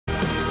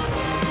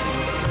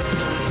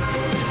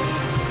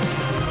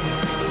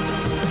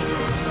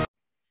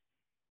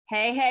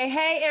Hey, hey,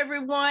 hey,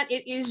 everyone.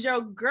 It is your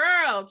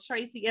girl,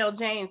 Tracie L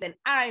James, and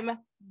I'm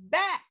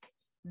back.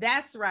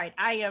 That's right.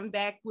 I am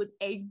back with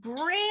a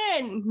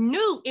brand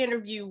new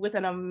interview with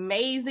an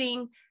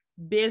amazing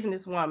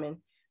businesswoman.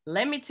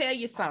 Let me tell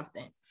you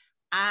something.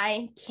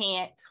 I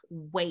can't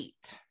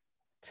wait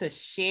to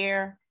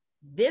share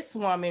this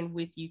woman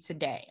with you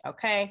today,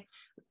 okay?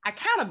 I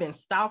kind of been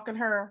stalking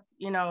her,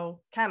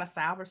 kind of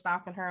cyber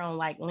stalking her on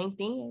like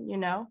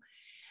LinkedIn,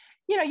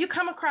 you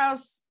come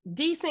across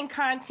decent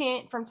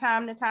content from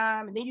time to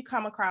time, and then you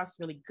come across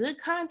really good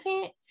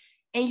content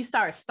and you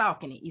start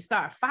stalking it. You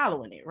start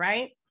following it,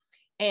 right?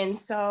 And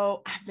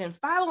so I've been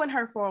following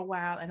her for a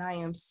while, and I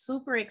am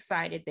super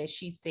excited that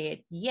she said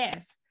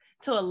yes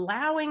to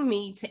allowing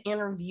me to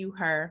interview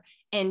her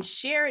and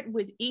share it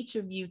with each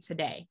of you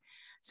today.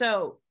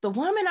 So the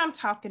woman I'm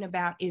talking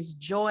about is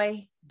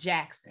Joye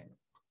Jackson.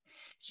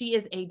 She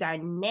is a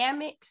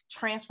dynamic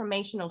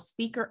transformational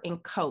speaker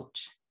and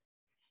coach.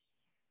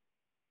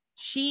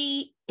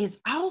 She is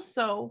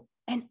also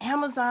an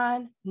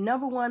Amazon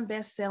 #1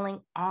 best-selling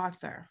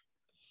author.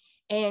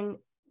 And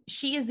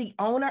she is the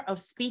owner of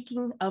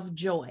Speaking of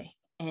Joye.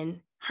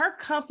 And her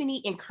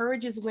company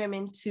encourages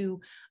women to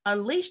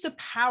unleash the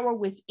power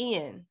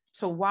within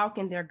to walk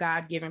in their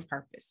God-given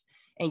purpose.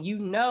 And you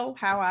know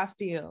how I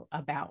feel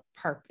about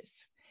purpose.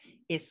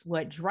 It's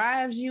what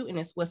drives you, and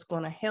it's what's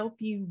going to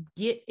help you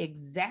get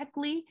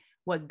exactly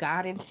what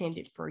God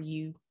intended for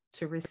you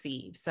to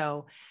receive.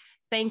 So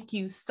thank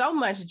you so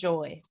much,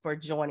 Joye, for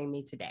joining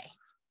me today.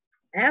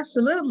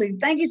 Absolutely.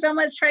 Thank you so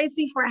much,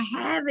 Tracie, for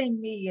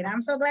having me. And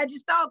I'm so glad you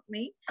stalked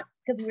me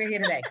because we're here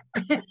today.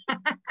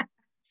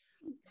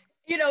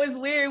 It's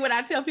weird when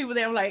I tell people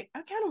that I'm like,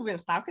 I've kind of been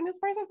stalking this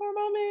person for a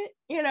moment,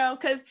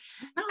 because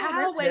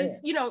I always,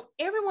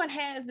 everyone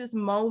has this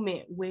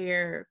moment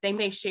where they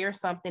may share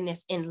something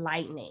that's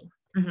enlightening.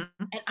 Mm-hmm.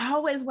 And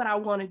always what I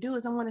want to do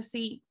is I want to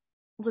see,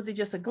 was it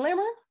just a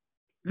glimmer?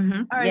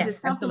 Mm-hmm. Or is it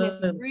something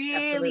that's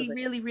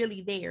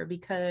really there?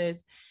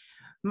 Because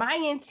my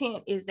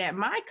intent is that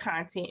my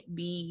content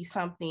be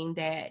something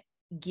that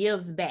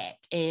gives back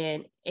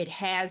and it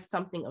has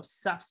something of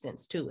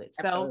substance to it.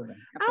 So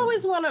I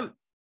always want to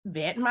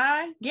vet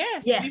my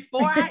guests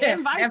before I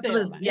invite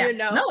them. Yeah.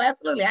 No,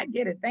 absolutely. I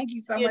get it. Thank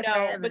you so much for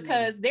having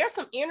because me. There's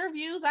some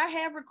interviews I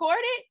have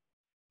recorded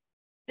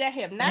that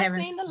have not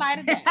seen the light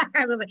of day.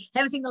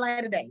 Haven't seen the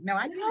light of day. No,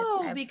 I get it.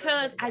 No,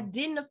 because I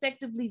didn't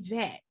effectively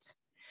vet.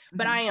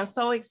 But I am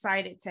so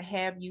excited to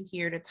have you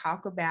here to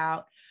talk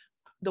about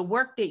the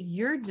work that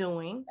you're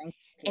doing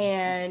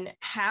and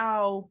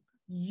how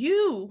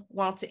you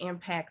want to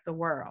impact the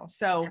world.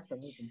 So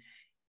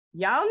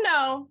y'all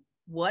know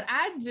what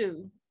I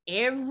do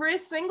every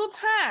single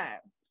time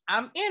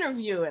I'm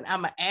interviewing.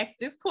 I'm going to ask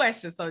this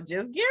question. So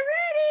just get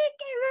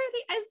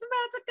ready. It's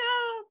about to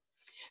go.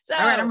 So,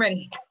 all right, I'm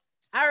ready.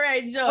 All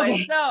right, Joye.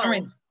 Okay, so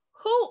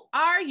who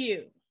are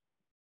you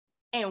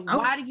and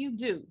why do you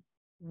do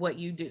what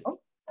you do?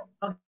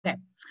 Okay.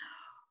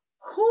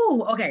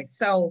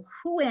 So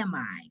who am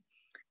I?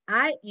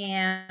 I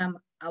am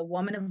a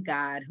woman of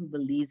God who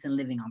believes in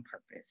living on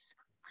purpose.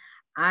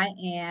 I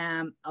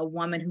am a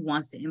woman who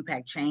wants to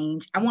impact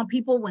change. I want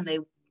people, when they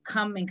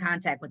come in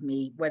contact with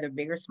me, whether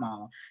big or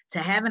small, to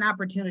have an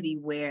opportunity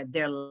where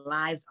their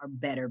lives are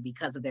better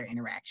because of their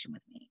interaction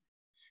with me.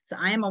 So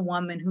I am a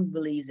woman who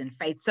believes in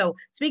faith. So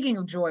Speaking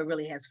of Joye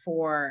really has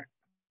 4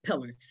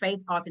 pillars: faith,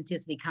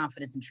 authenticity,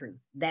 confidence, and truth.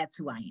 That's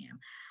who I am.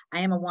 I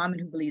am a woman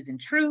who believes in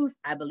truth.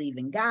 I believe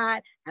in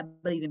God. I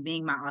believe in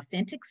being my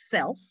authentic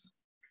self.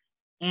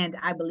 And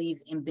I believe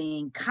in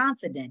being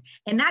confident,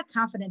 and not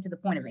confident to the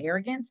point of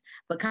arrogance,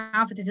 but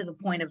confident to the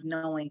point of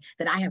knowing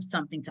that I have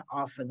something to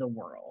offer the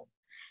world.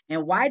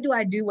 And why do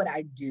I do what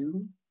I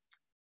do?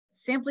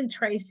 Simply,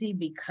 Tracie,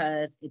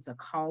 because it's a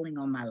calling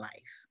on my life.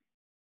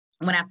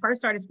 When I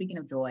first started Speaking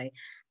of Joye,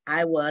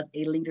 I was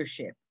a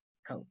leadership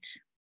coach.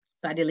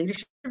 So I did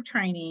leadership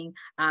training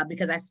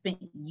because I spent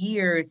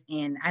years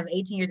I have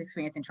 18 years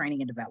experience in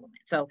training and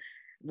development. So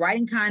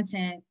writing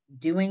content,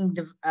 doing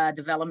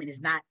development is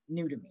not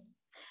new to me.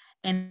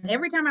 And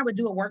every time I would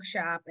do a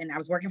workshop and I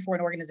was working for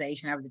an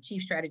organization, I was a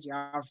chief strategy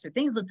officer,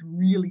 things looked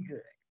really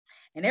good.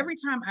 And every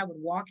time I would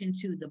walk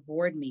into the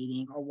board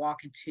meeting or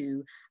walk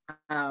into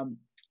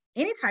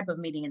any type of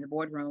meeting in the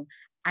boardroom,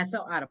 I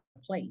felt out of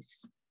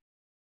place.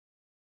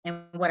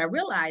 And what I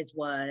realized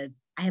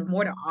was I have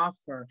more to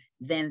offer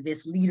than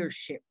this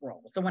leadership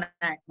role. So when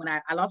I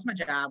lost my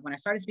job, when I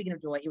started Speaking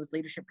of Joye, it was a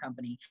leadership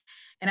company.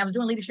 And I was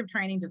doing leadership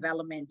training,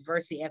 development,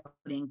 diversity,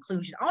 equity,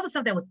 inclusion, all the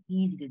stuff that was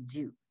easy to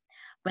do.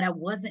 But I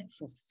wasn't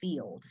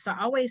fulfilled. So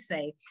I always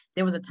say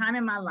there was a time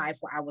in my life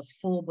where I was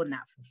full but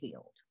not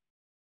fulfilled.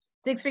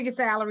 6-figure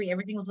salary,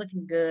 everything was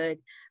looking good.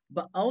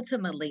 But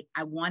ultimately,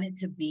 I wanted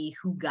to be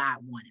who God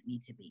wanted me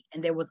to be.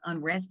 And there was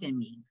unrest in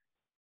me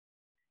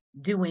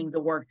doing the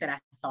work that I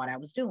thought I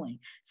was doing.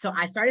 So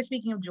I started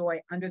Speaking of Joye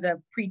under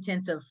the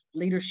pretense of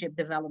leadership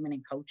development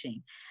and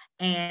coaching.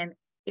 And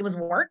it was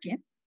working,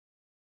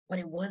 but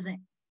it wasn't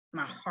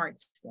my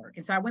heart's work.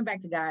 And so I went back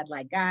to God,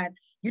 like, God,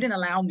 you didn't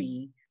allow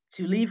me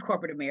to leave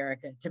corporate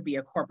America to be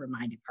a corporate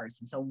minded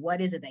person. So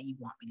what is it that you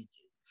want me to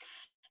do?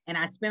 And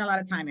I spent a lot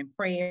of time in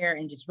prayer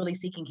and just really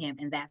seeking him.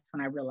 And that's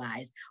when I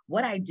realized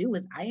what I do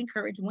is I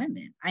encourage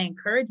women. I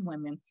encourage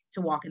women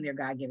to walk in their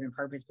God-given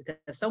purpose, because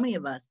so many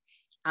of us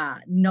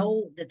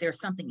know that there's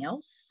something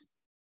else,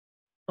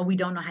 but we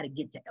don't know how to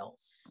get to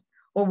else,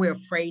 or we're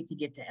afraid to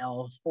get to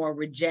else, or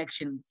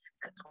rejection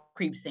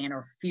creeps in,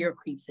 or fear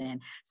creeps in.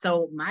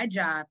 So my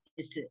job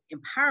is to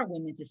empower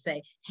women to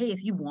say, hey,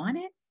 if you want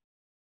it,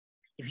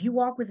 if you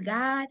walk with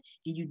God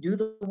and you do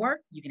the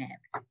work, you can have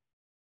it.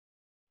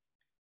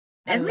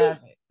 That's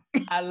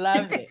me. I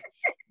love it.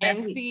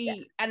 And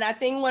see, and I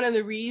think one of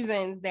the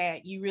reasons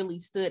that you really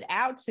stood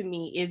out to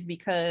me is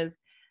because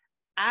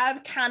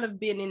I've kind of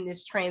been in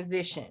this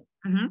transition.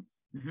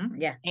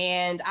 Yeah.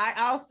 And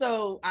I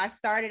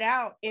started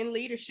out in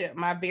leadership.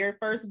 My very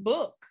first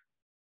book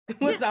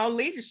was on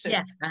leadership.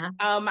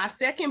 Yeah. My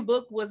second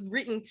book was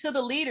written to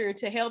the leader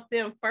to help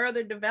them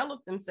further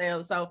develop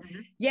themselves. So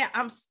yeah,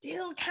 I'm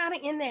still kind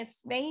of in that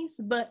space,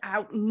 but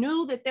I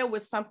knew that there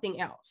was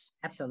something else.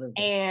 Absolutely.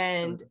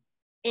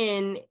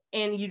 And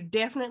you're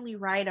definitely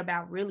right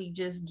about really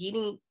just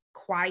getting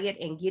quiet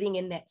and getting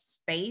in that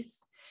space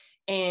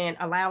and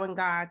allowing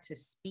God to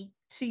speak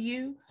to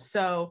you.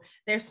 So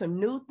there's some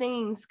new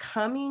things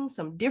coming,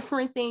 some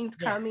different things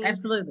coming.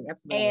 Absolutely.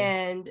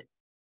 And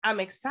I'm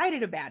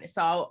excited about it.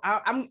 So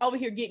I'm over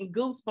here getting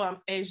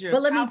goosebumps as you're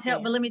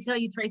talking. But let me tell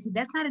you, Tracie,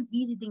 that's not an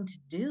easy thing to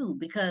do,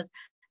 because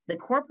the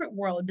corporate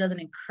world doesn't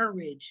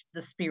encourage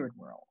the spirit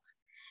world.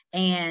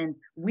 And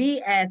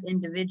we as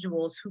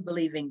individuals who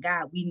believe in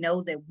God, we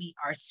know that we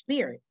are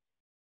spirit.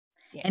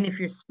 Yes. And if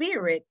you're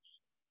spirit,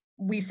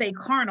 we say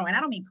carnal, and I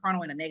don't mean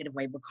carnal in a negative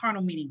way, but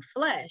carnal meaning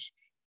flesh.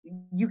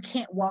 You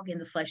can't walk in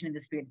the flesh and in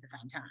the spirit at the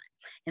same time.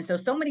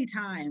 And so many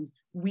times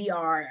we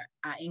are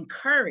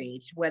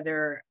encouraged,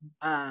 whether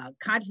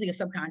consciously or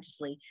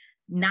subconsciously,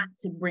 not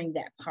to bring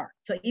that part.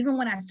 So even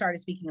when I started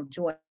Speaking of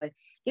Joye,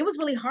 it was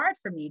really hard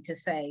for me to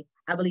say,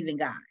 I believe in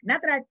God.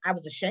 Not that I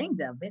was ashamed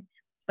of it,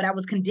 but I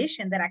was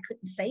conditioned that I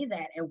couldn't say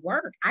that at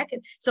work.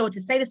 So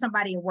to say to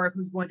somebody at work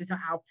who's going through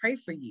something, I'll pray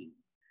for you,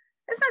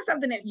 it's not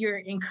something that you're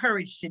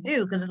encouraged to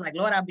do, because it's like,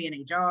 Lord, I'll be in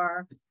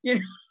HR,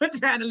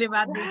 trying to live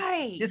out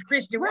this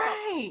Christian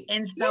world.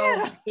 And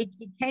so it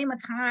came a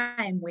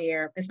time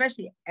where,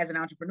 especially as an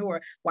entrepreneur,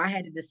 where I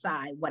had to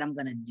decide what I'm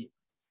going to do.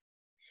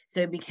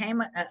 So it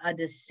became a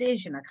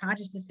decision, a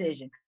conscious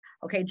decision.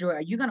 Okay, Joye,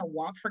 are you going to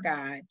walk for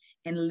God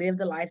and live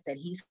the life that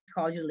he's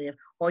called you to live?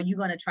 Or are you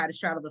going to try to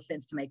straddle the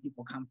fence to make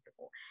people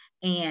comfortable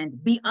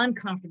and be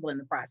uncomfortable in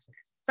the process?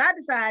 So I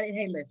decided,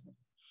 hey, listen,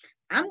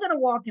 I'm going to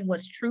walk in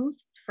what's truth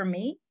for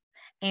me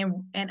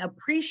and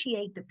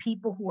appreciate the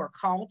people who are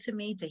called to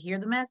me to hear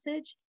the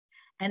message,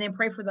 and then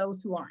pray for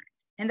those who aren't.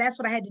 And that's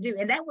what I had to do.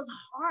 And that was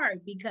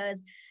hard,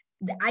 because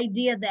the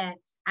idea that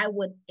I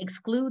would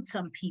exclude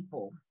some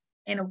people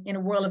in a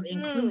world of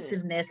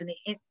inclusiveness and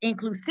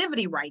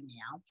inclusivity right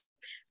now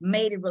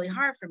made it really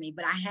hard for me.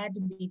 But I had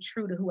to be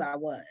true to who I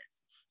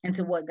was and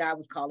to what God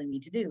was calling me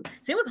to do.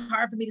 So it was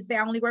hard for me to say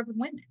I only work with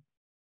women,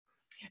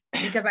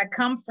 because I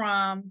come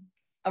from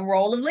a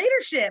role of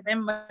leadership,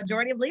 and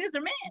majority of leaders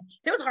are men.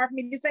 So it was hard for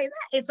me to say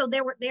that. And so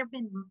there have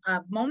been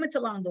moments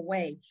along the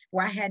way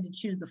where I had to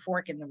choose the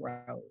fork in the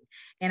road.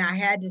 And I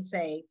had to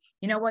say,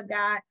 you know what,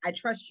 God, I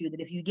trust you that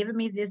if you've given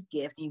me this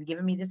gift and you've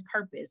given me this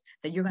purpose,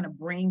 that you're going to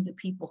bring the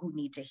people who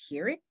need to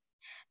hear it.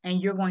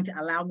 And you're going to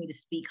allow me to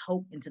speak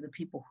hope into the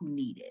people who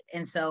need it.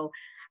 And so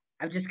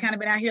I've just kind of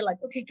been out here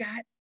like, okay,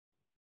 God,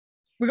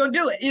 we're going to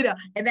do it,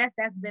 and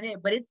that's been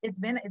it. But it's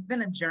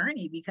been a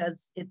journey,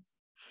 because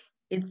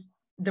it's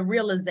the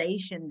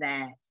realization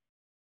that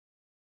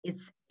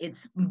it's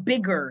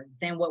bigger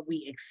than what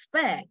we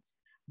expect,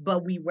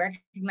 but we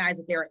recognize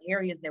that there are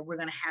areas that we're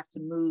going to have to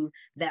move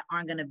that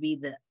aren't going to be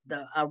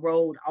the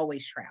road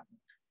always traveled.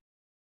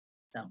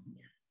 So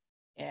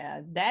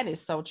yeah, that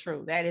is so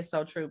true. That is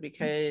so true,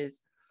 because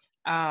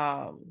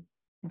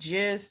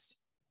just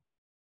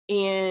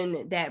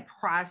in that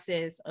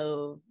process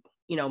of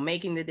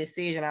making the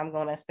decision, I'm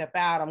going to step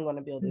out, I'm going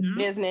to build this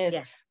business,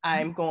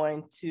 I'm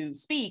going to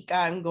speak,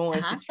 I'm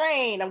going to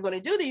train, I'm going to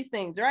do these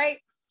things, right?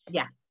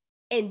 Yeah.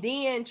 And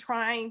then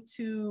trying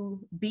to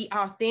be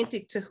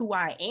authentic to who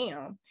I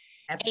am.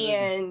 Absolutely.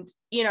 And,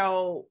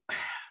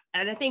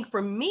 and I think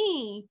for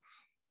me,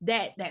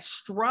 that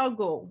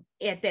struggle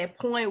at that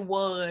point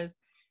was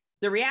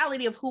the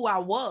reality of who I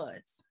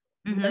was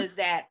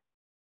that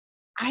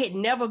I had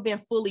never been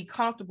fully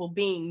comfortable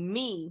being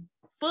me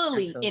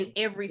fully in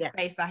every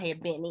space I had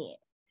been in.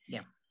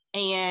 Yeah.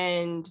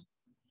 And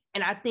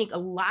I think a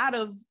lot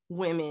of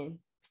women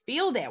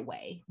feel that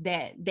way,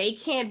 that they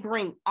can't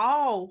bring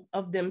all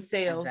of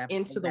themselves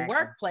into the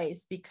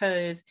workplace,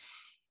 because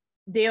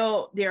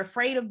they're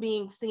afraid of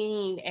being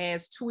seen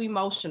as too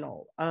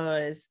emotional,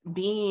 as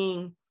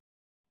being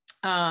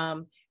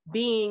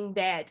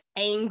that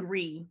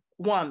angry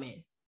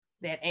woman,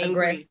 that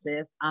angry,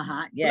 aggressive,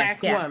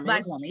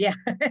 black woman,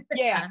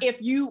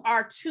 if you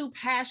are too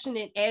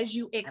passionate as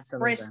you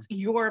express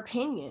your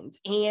opinions.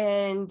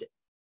 And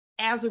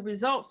as a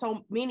result,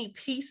 so many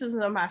pieces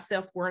of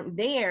myself weren't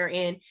there.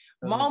 And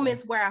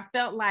moments where I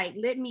felt like,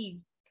 let me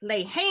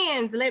lay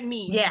hands, let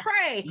me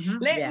pray,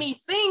 let me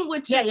sing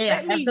with you,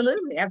 let me,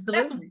 let's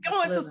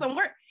go into some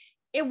work.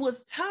 It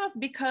was tough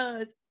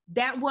because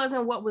that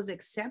wasn't what was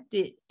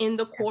accepted in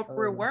the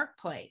corporate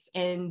workplace.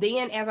 And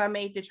then as I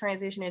made the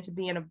transition into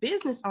being a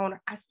business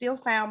owner, I still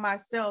found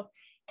myself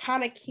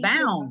kind of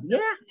bound. Yeah,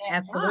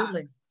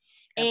 absolutely.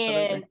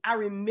 And I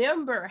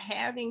remember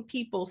having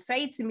people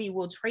say to me,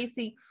 well,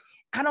 Tracie,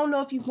 I don't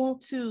know if you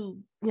want to,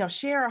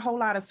 share a whole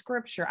lot of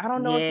scripture. I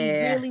don't know if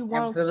you really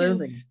want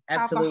to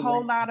talk a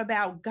whole lot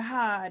about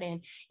God,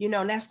 and,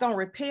 that's going to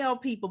repel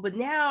people. But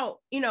now,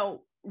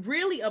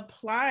 really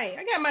applying,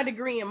 I got my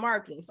degree in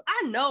marketing, so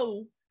I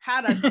know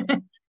how to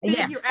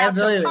figure out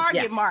your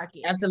target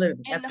market.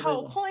 Absolutely. And the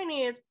whole point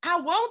is, I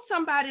want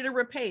somebody to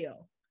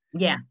repel.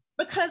 Yeah.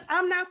 Because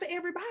I'm not for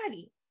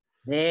everybody.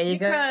 There you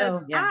because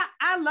go. Yeah.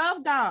 I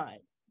love God,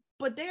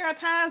 but there are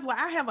times where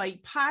I have a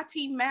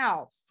potty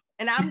mouth,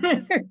 and I'm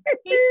just,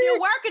 he's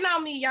still working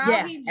on me, y'all.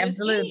 Yeah, he just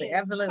absolutely. is.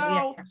 Absolutely.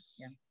 So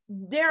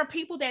there are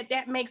people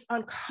that makes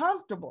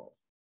uncomfortable.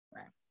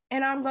 Right.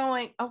 And I'm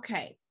going,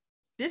 okay,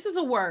 this is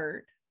a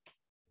word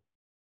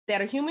that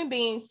a human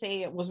being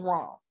said was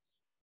wrong.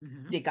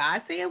 Did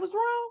God say it was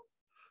wrong?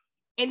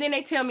 And then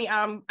they tell me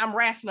I'm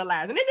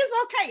rationalizing. And it's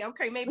okay.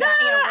 Okay, maybe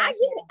I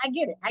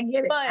get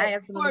it. But I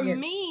absolutely for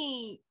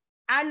me,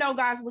 I know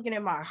God's looking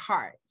at my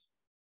heart.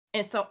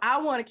 And so I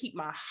want to keep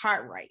my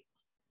heart right.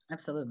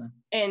 Absolutely.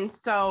 And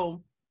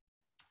so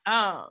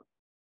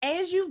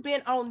as you've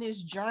been on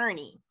this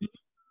journey,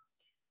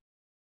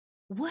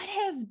 what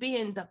has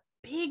been the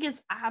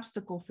biggest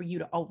obstacle for you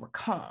to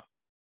overcome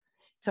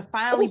to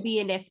finally be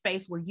in that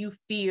space where you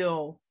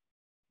feel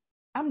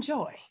I'm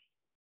Joy?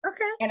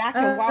 Okay. And I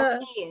can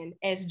walk in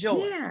as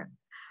Joy. Yeah.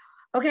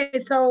 Okay.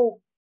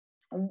 So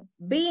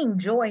being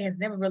Joy has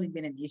never really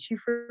been an issue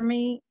for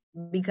me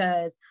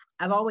because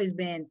I've always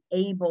been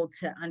able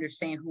to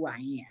understand who I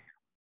am.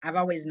 I've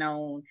always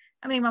known,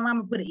 my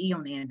mama put an E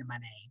on the end of my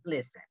name.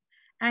 Listen,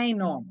 I ain't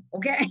normal.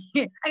 Okay.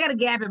 I got a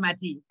gap in my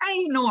teeth. I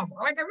ain't normal.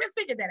 Like, I really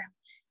figured that out.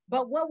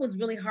 But what was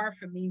really hard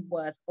for me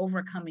was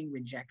overcoming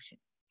rejection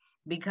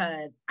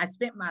because I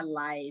spent my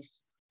life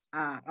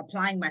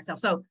applying myself.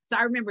 So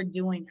I remember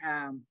doing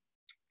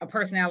a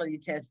personality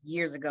test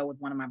years ago with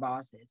one of my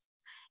bosses,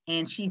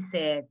 and she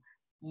said,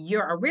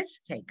 "You're a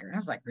risk taker." And I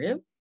was like,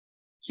 "Really?"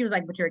 She was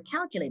like, "But you're a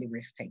calculated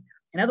risk taker.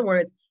 In other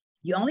words,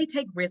 you only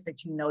take risks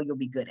that you know you'll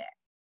be good at."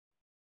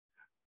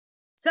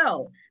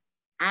 So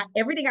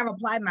everything I've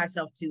applied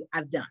myself to,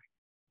 I've done.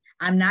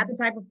 I'm not the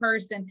type of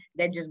person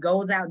that just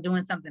goes out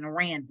doing something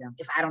random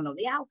if I don't know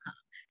the outcome.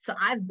 So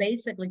I've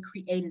basically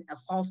created a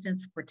false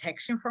sense of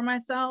protection for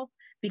myself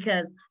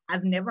because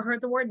I've never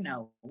heard the word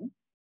no.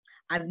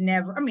 I've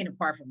never,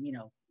 apart from,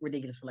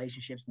 ridiculous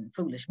relationships and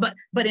foolish, but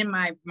in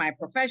my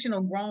professional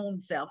grown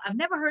self, I've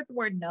never heard the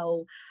word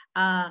no.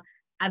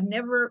 I've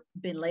never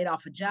been laid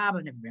off a job.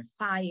 I've never been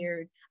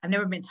fired. I've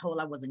never been told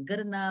I wasn't good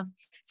enough.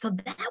 So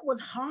that was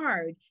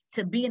hard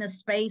to be in a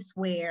space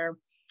where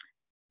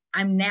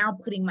I'm now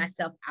putting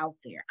myself out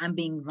there. I'm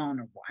being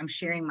vulnerable. I'm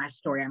sharing my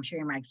story. I'm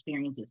sharing my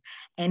experiences,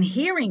 and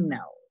hearing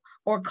no,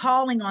 or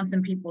calling on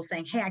some people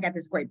saying, "Hey, I got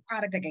this great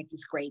product. I got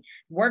this great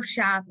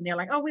workshop." And they're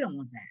like, "Oh, we don't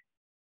want that."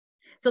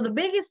 So the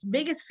biggest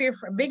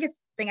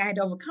thing I had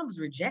to overcome was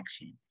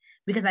rejection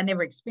because I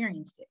never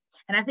experienced it.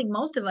 And I think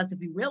most of us, if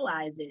we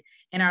realize it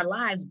in our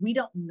lives, we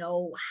don't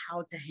know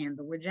how to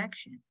handle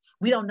rejection.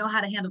 We don't know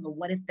how to handle the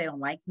what if they don't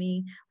like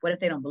me? What if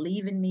they don't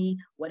believe in me?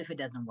 What if it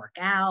doesn't work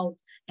out?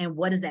 And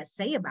what does that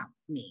say about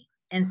me?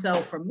 And so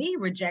for me,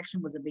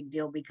 rejection was a big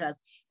deal because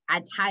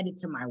I tied it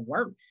to my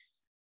worth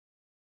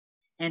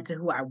and to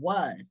who I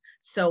was.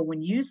 So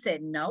when you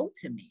said no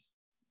to me,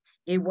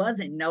 it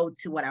wasn't no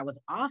to what I was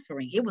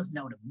offering. It was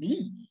no to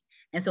me.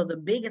 And so the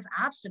biggest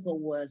obstacle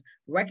was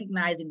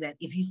recognizing that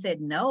if you said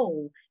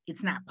no,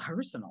 it's not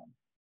personal.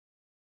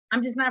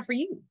 I'm just not for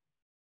you.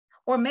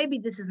 Or maybe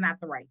this is not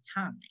the right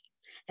time.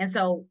 And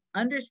so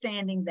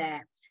understanding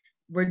that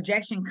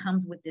rejection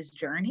comes with this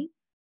journey.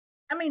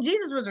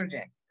 Jesus was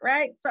rejected,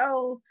 right?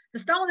 So the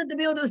stones at the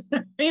builders,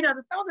 the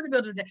stones at the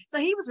builders, so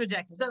he was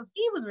rejected. So if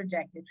he was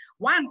rejected,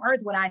 why on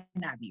earth would I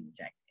not be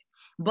rejected?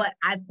 But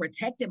I've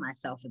protected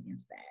myself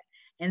against that.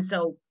 And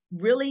so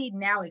really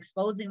now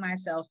exposing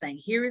myself, saying,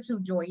 here is who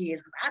Joy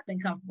is, because I've been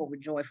comfortable with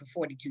Joy for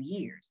 42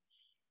 years.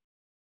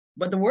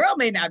 But the world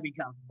may not be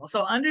comfortable.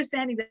 So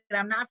understanding that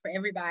I'm not for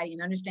everybody,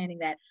 and understanding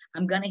that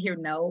I'm going to hear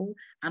no,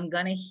 I'm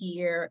going to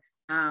hear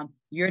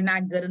you're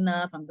not good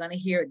enough. I'm going to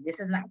hear this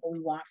is not what we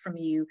want from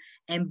you,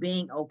 and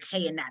being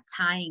okay and not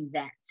tying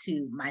that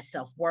to my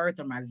self-worth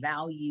or my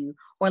value,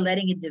 or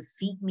letting it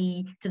defeat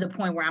me to the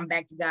point where I'm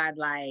back to God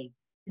like,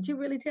 did you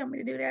really tell me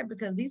to do that?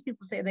 Because these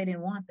people said they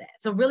didn't want that.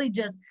 So really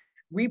just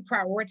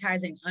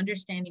reprioritizing,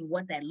 understanding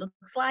what that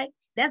looks like.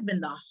 That's been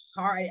the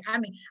hard.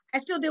 I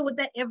still deal with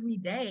that every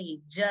day.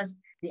 Just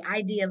the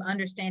idea of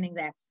understanding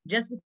that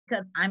just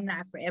because I'm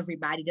not for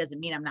everybody doesn't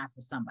mean I'm not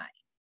for somebody.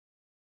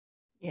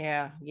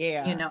 Yeah.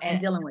 And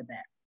dealing with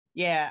that.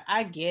 Yeah,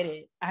 I get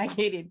it. I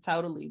get it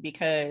totally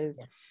because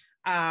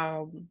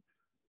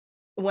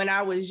when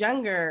I was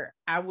younger,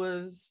 I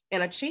was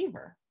an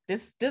achiever.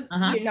 If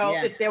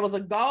there was a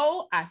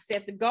goal, I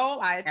set the goal,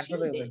 I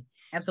achieved it.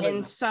 Absolutely.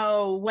 And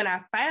so when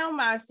I found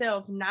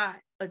myself not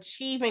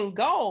achieving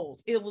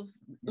goals, it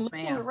was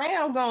looking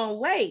around going,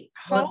 wait,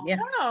 hold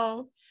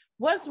on.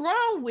 What's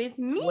wrong with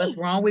me? What's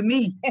wrong with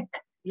me?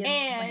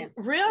 And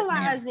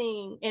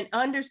realizing and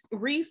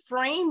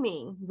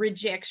reframing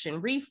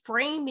rejection,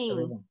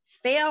 reframing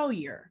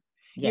failure.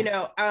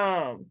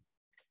 I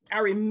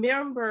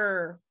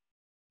remember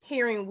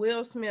hearing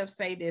Will Smith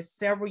say this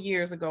several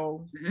years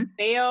ago: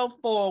 fail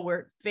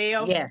forward,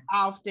 fail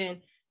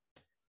often,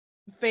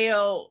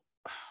 fail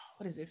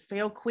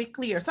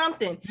quickly or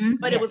something.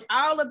 But it was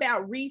all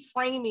about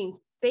reframing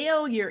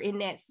failure in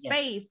that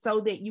space so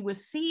that you would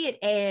see it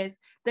as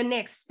the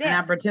next step.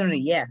 An opportunity.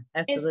 Yeah,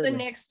 absolutely. It's the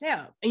next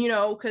step,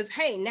 because,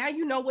 hey, now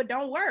you know what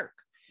don't work.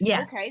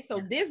 Yeah. Okay, so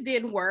this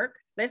didn't work.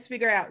 Let's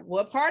figure out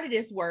what part of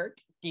this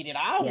worked. Did it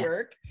all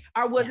work?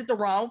 Or was it the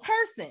wrong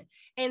person?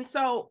 And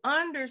so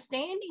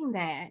understanding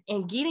that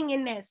and getting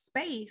in that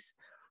space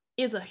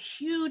is a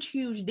huge,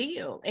 huge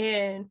deal.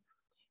 And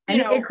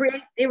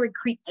it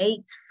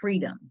creates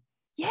freedom.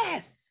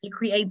 Yes. It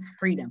creates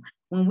freedom.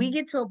 When we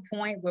get to a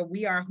point where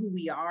we are who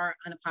we are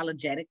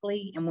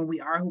unapologetically, and when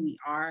we are who we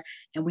are,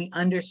 and we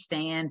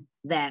understand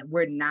that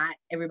we're not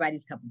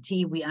everybody's cup of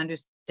tea, we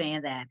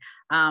understand that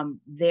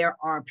there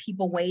are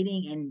people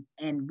waiting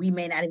and we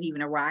may not have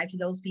even arrived to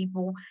those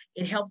people.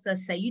 It helps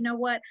us say, you know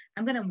what?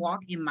 I'm going to walk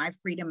in my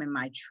freedom and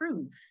my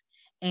truth.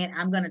 And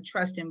I'm going to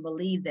trust and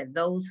believe that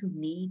those who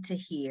need to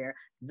hear,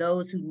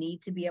 those who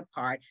need to be a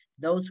part,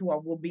 those who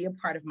will be a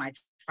part of my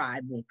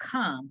tribe will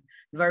come,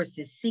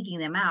 versus seeking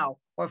them out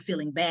or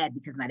feeling bad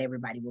because not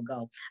everybody will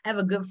go. I have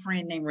a good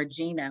friend named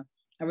Regina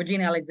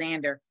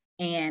Alexander,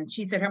 and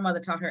she said her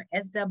mother taught her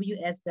SW,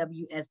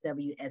 SW,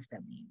 SW,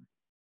 SW.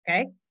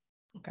 Okay?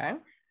 Okay.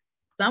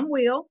 Some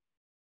will,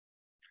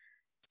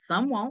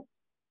 some won't.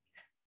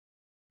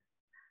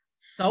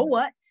 So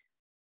what?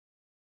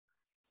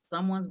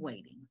 Someone's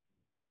waiting.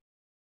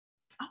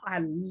 Oh, I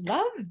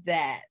love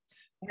that.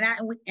 I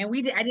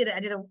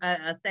did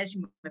a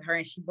session with her,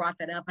 and she brought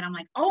that up, and I'm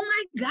like, oh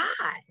my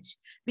gosh,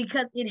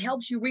 because it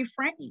helps you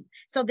reframe.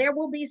 So there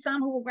will be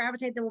some who will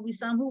gravitate, there will be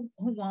some who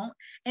won't,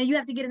 and you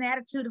have to get an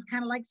attitude of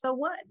kind of like, so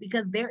what?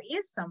 Because there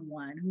is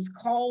someone who's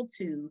called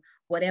to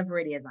whatever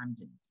it is I'm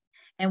doing.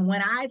 And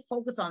when I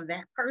focus on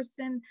that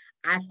person,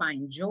 I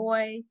find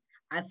joy,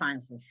 I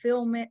find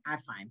fulfillment, I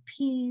find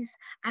peace,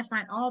 I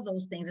find all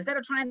those things instead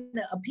of trying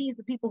to appease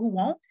the people who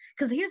won't.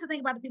 Because here's the thing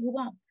about the people who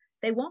won't,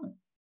 they won't.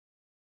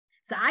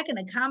 So I can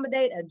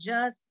accommodate,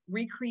 adjust,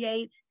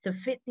 recreate to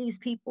fit these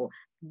people.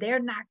 They're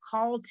not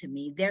called to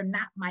me. They're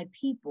not my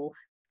people.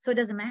 So it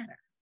doesn't matter.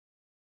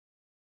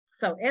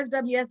 So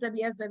SW,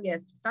 SW,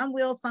 SW, some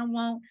will, some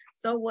won't.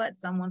 So what?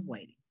 Someone's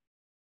waiting.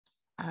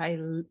 I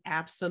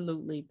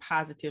absolutely,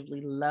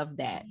 positively love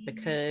that,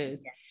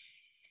 because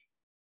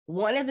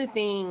one of the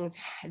things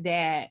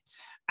that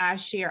I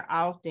share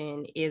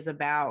often is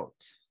about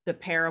the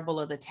parable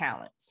of the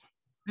talents.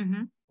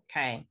 Mm-hmm.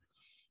 Okay.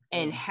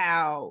 And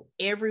how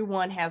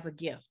everyone has a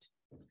gift.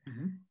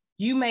 Mm-hmm.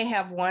 You may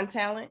have one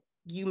talent,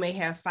 you may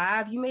have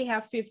 5, you may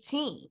have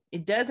 15.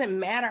 It doesn't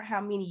matter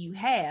how many you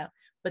have,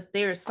 but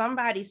there's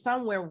somebody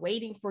somewhere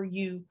waiting for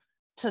you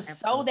to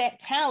sow that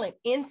talent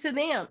into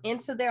them,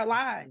 into their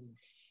lives.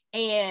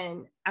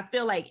 And I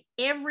feel like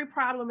every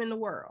problem in the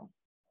world,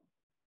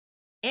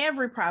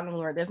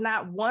 there's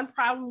not one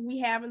problem we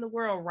have in the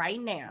world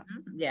right now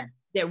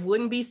that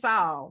wouldn't be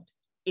solved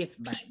if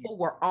people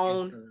were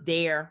on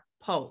their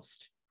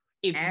post.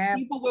 If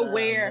people were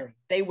where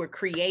they were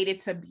created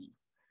to be.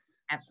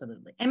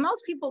 Absolutely. And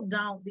most people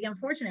don't. The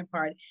unfortunate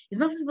part is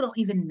most people don't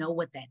even know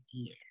what that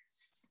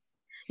is.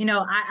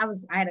 I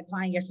had a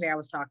client yesterday I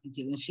was talking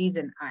to, and she's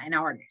an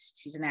artist.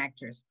 She's an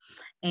actress.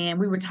 And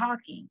we were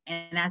talking,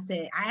 and I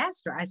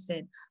asked her,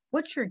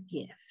 what's your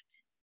gift?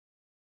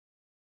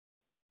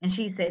 And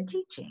she said,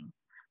 teaching.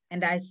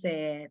 And I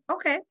said,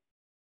 okay.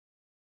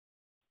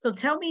 So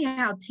tell me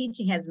how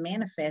teaching has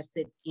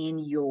manifested in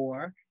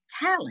your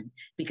talents,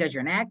 because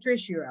you're an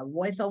actress, you're a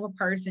voiceover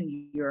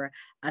person, you're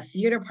a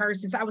theater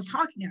person. So I was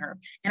talking to her,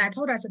 and I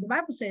told her, I said, the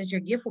Bible says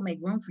your gift will make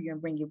room for you and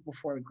bring you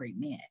before great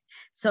men.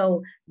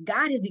 So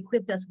God has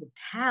equipped us with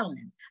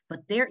talents,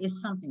 but there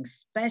is something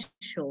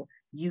special,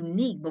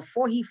 unique.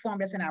 Before he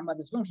formed us in our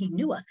mother's womb, he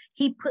knew us.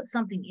 He put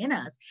something in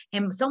us.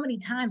 And so many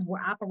times we're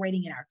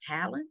operating in our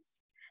talents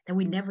that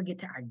we never get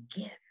to our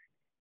gift,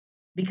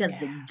 because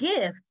the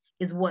gift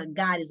is what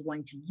God is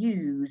going to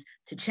use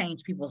to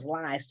change people's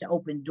lives, to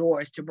open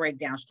doors, to break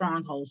down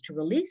strongholds, to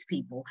release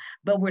people.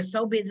 But we're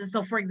so busy.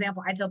 So for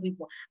example, I tell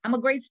people, I'm a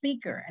great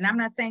speaker, and I'm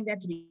not saying that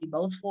to be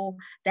boastful,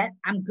 that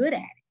I'm good at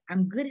it.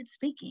 I'm good at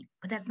speaking,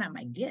 but that's not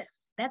my gift.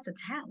 That's a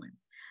talent.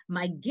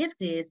 My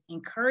gift is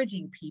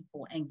encouraging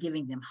people and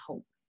giving them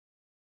hope.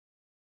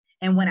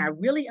 And when I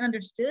really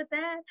understood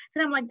that,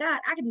 then I'm like, God,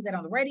 I can do that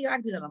on the radio. I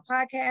can do that on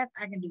podcasts.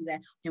 I can do that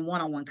in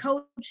one-on-one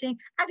coaching.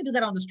 I can do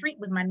that on the street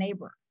with my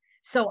neighbor.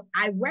 So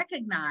I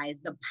recognize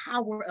the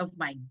power of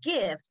my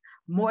gift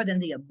more than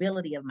the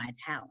ability of my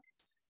talents.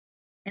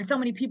 And so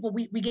many people,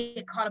 we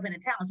get caught up in the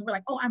talents. So we're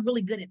like, oh, I'm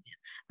really good at this.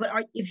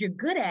 But if you're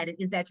good at it,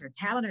 is that your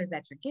talent or is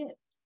that your gift?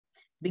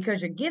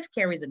 Because your gift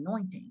carries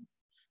anointing,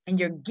 and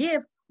your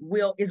gift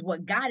is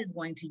what God is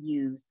going to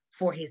use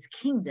for his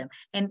kingdom.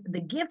 And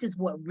the gift is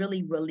what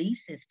really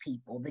releases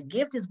people. The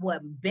gift is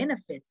what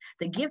benefits.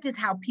 The gift is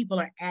how people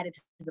are added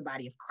to the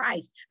body of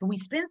Christ. But we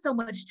spend so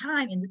much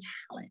time in the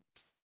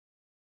talents.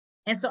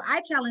 And so I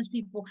challenge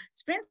people,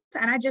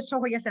 and I just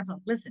told her yesterday,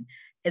 listen,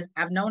 as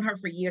I've known her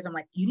for years, I'm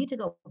like, you need to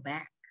go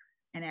back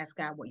and ask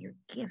God what your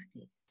gift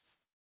is.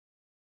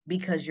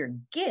 Because your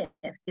gift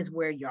is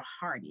where your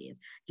heart is.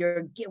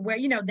 Where,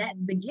 that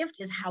the gift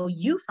is how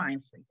you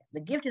find freedom.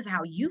 The gift is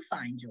how you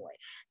find joy.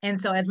 And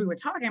so as we were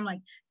talking, I'm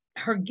like,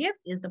 her gift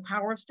is the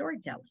power of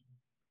storytelling.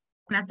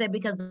 And I said,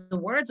 because the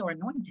words are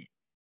anointed.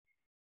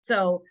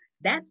 So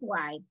that's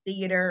why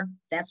theater,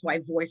 that's why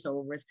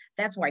voiceovers,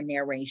 that's why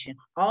narration,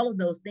 all of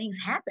those things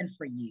happen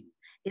for you.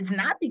 It's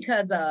not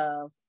because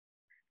of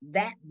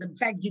that, the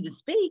fact you can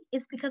speak,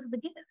 it's because of the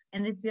gift,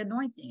 and it's the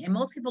anointing. And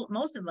most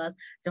of us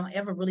don't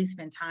ever really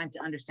spend time to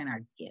understand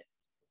our gift.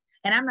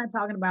 And I'm not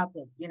talking about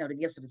the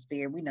gifts of the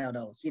spirit. We know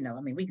those, we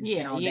can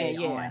spend all day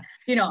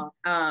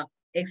on,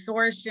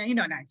 exhortation,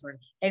 not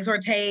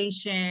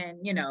exhortation,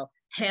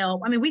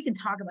 help. We can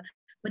talk about,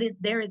 but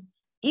there is,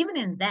 even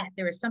in that,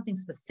 there is something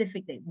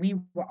specific that we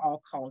were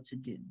all called to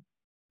do.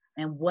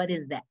 And what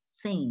is that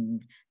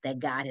thing that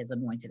God has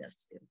anointed us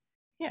to do?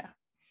 Yeah.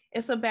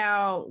 It's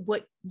about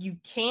what you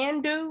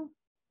can do,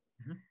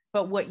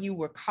 but what you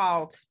were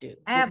called to do,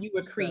 what you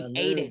were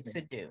created to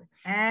do.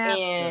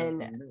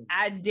 Absolutely. And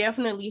I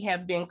definitely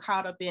have been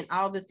caught up in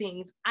all the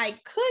things I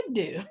could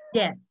do.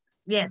 Yes.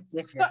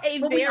 For a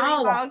very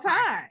long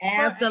time.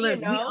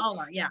 Absolutely. We all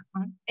are. Yeah.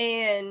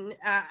 And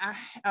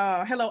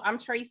hello, I'm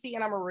Tracie,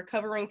 and I'm a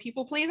recovering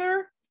people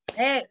pleaser.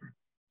 Hey.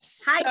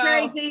 Hi,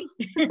 Tracie.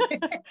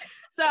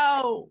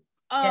 So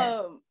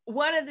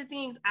one of the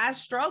things I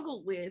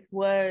struggled with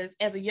was,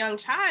 as a young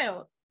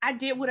child, I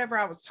did whatever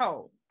I was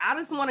told. I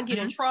just want to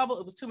get in trouble.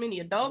 It was too many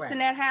adults in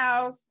that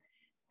house.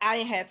 I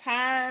didn't have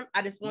time.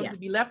 I just wanted to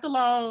be left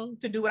alone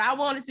to do what I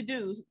wanted to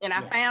do. And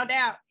I found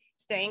out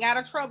staying out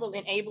of trouble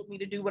enabled me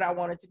to do what I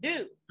wanted to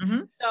do.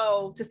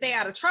 So to stay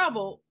out of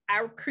trouble,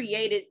 I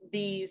created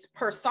these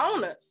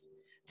personas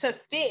to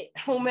fit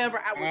whomever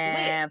I was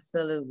with.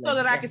 Absolutely. So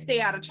that I could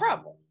stay out of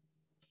trouble.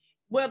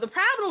 Well, the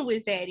problem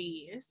with that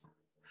is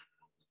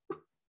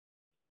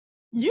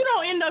you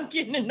don't end up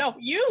getting to know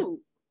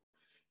you.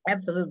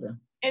 Absolutely.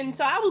 And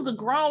so I was a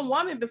grown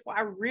woman before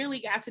I really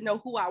got to know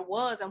who I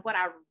was and what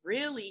I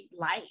really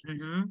liked.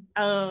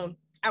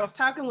 I was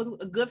talking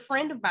with a good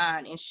friend of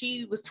mine, and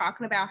she was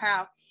talking about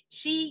how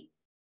she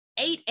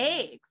ate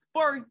eggs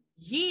for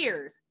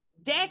years,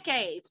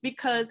 decades,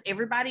 because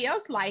everybody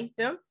else liked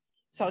them.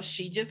 So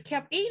she just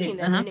kept eating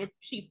them. And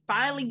she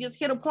finally just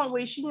hit a point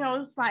where she,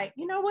 it's like,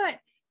 you know what?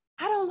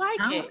 I don't like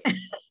it.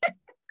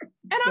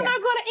 And I'm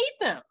not going to eat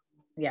them.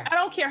 Yeah. I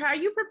don't care how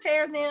you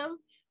prepare them.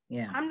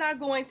 Yeah. I'm not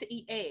going to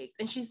eat eggs.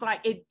 And she's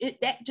like,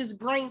 that just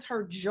brings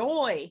her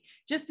joy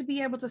just to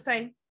be able to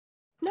say,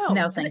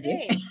 no thank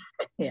you.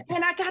 Yeah.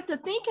 And I got to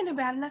thinking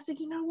about it, and I said,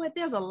 you know what?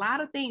 There's a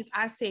lot of things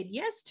I said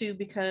yes to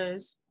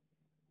because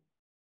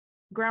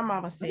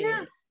grandmama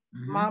said,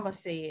 mama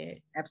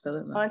said,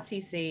 absolutely, auntie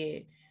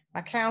said,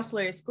 my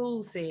counselor at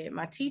school said,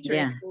 my teacher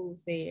at school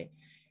said.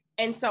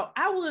 And so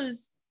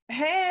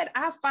had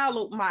I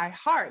followed my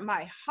heart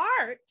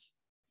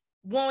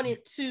wanted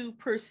to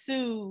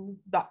pursue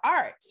the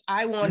arts.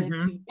 I wanted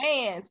to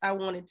dance. I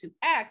wanted to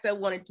act. I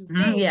wanted to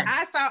sing.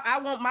 I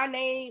want my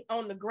name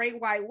on the Great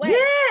White Way.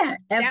 Yeah,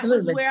 absolutely.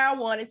 That was where I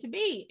wanted to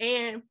be.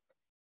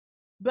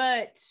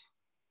 But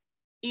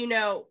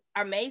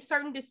I made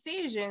certain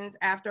decisions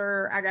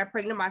after I got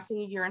pregnant my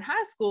senior year in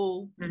high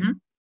school,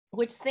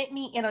 which sent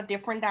me in a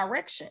different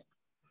direction.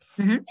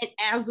 And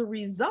as a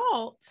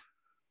result,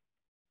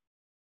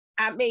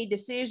 I made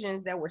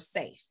decisions that were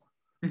safe.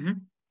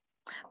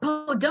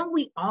 Oh, don't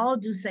we all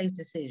do safe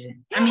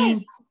decisions?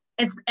 Yes.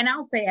 And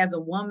I'll say, as a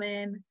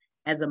woman,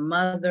 as a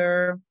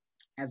mother,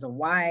 as a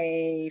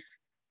wife,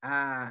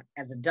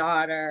 as a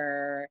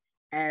daughter,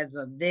 as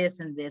a this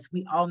and this,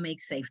 we all make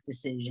safe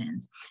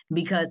decisions.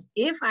 Because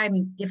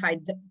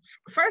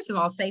first of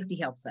all, safety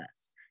helps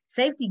us.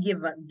 Safety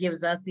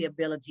gives us the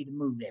ability to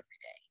move every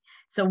day.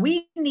 So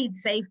we need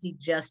safety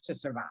just to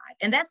survive.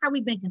 And that's how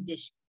we've been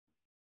conditioned.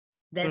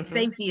 That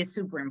safety is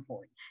super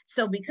important.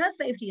 So because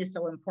safety is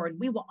so important,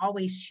 we will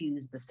always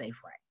choose the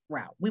safe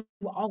route. We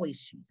will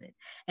always choose it.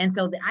 And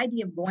so the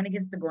idea of going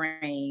against the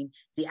grain,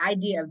 the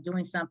idea of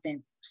doing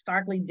something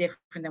starkly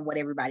different than what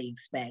everybody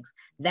expects,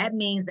 that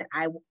means that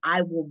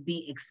I will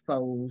be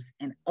exposed,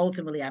 and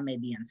ultimately I may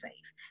be unsafe.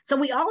 So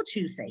we all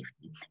choose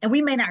safety, and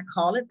we may not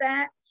call it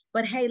that,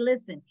 but hey,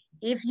 listen,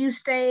 if you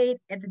stayed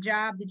at the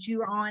job that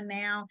you are on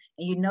now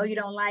and you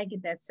don't like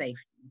it, that's safety.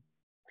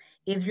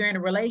 If you're in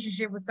a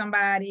relationship with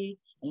somebody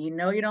and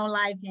you don't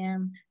like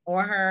him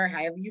or her,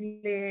 however you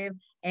live,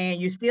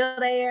 and you're still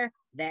there,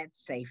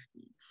 that's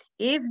safety.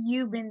 If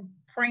you've been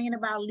praying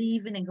about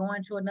leaving and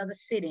going to another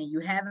city and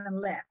you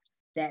haven't left,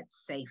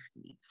 that's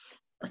safety.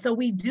 So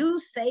we do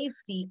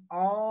safety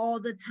all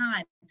the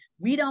time.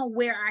 We don't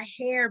wear our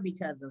hair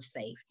because of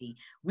safety.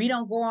 We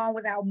don't go on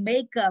without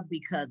makeup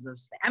because of,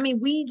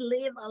 we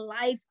live a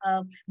life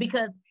of,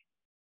 because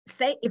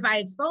say, if I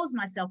expose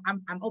myself,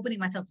 I'm opening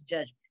myself to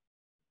judgment,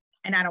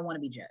 and I don't want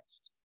to be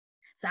judged.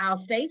 So I'll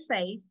stay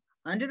safe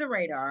under the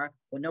radar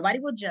where nobody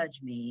will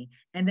judge me.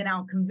 And then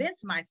I'll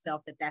convince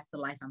myself that that's the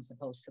life I'm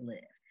supposed to live.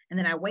 And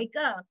then I wake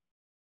up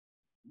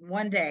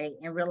one day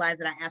and realize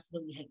that I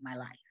absolutely hate my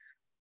life.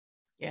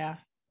 Yeah.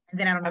 And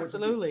then I don't know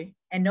absolutely. What to do.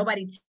 And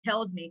nobody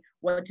tells me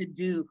what to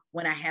do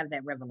when I have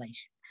that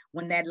revelation.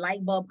 When that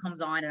light bulb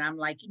comes on and I'm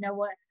like, you know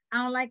what? I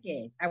don't like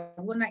eggs. I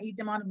will not eat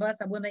them on the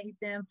bus. I will not eat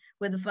them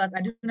with the fuss.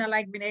 I do not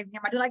like green eggs.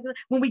 I do like this.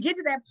 When we get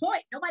to that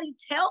point, nobody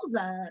tells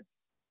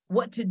us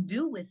what to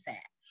do with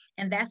that.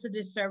 And that's a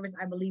disservice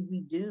I believe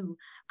we do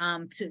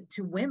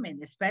to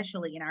women,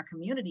 especially in our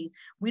communities.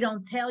 We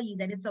don't tell you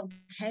that it's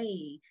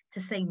okay to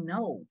say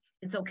no.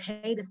 It's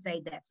okay to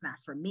say that's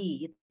not for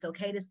me. It's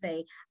okay to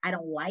say I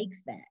don't like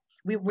that.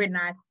 We're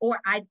not, or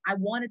I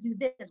want to do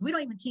this. We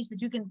don't even teach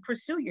that you can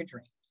pursue your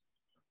dreams.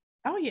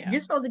 Oh yeah. You're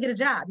supposed to get a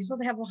job. You're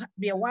supposed to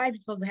be a wife. You're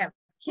supposed to have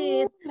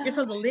kids. You're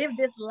supposed to live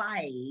this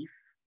life.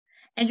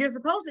 And you're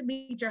supposed to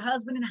meet your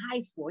husband in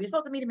high school. You're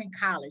supposed to meet him in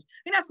college.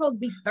 You're not supposed to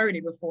be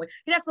 30 before.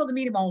 You're not supposed to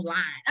meet him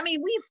online.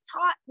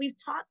 We've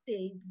taught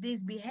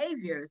these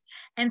behaviors.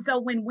 And so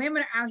when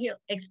women are out here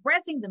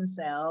expressing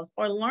themselves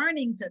or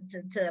learning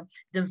to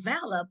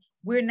develop,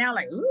 we're now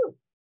like, ooh,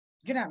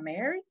 you're not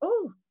married?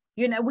 Ooh.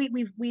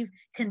 We've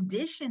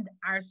conditioned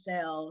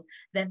ourselves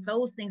that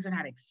those things are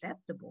not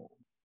acceptable.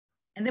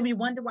 And then we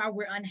wonder why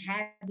we're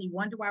unhappy,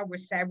 wonder why we're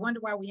sad, wonder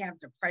why we have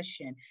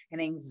depression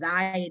and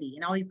anxiety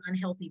and all these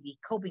unhealthy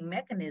coping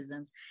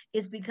mechanisms.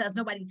 It's because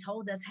nobody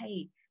told us,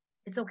 hey,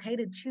 it's okay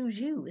to choose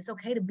you. It's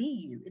okay to be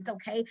you. It's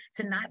okay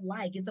to not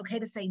like. It's okay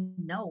to say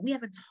no. We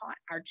haven't taught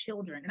our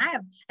children. And I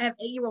have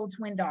 8-year-old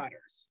twin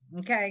daughters.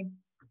 Okay.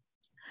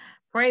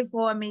 Pray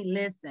for me.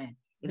 Listen.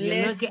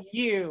 Bless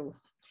you.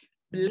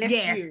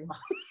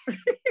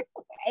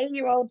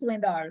 8-year-old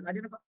twin daughters,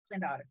 identical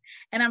twin daughters.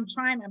 And I'm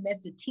trying my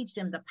best to teach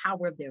them the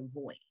power of their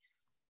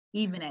voice,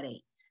 even at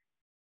 8.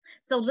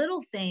 So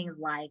little things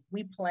like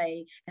we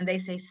play and they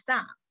say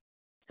stop.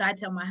 So I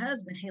tell my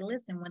husband, hey,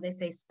 listen, when they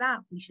say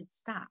stop, we should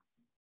stop.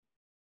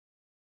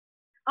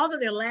 Although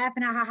they're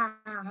laughing, ha, ha, ha,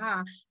 ha,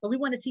 ha, but we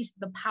want to teach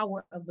the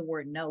power of the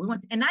word no. We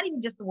want, and not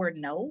even just the word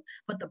no,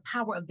 but the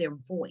power of their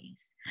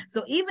voice.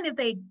 So even if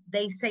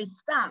they say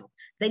stop,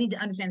 they need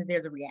to understand that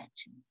there's a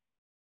reaction.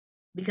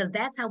 Because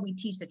that's how we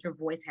teach that your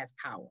voice has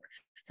power.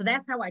 So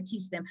that's how I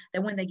teach them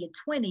that when they get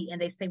 20 and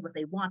they say what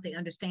they want, they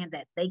understand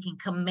that they can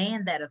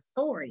command that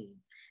authority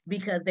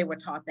because they were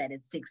taught that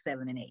at 6,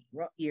 7, and 8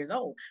 years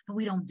old. But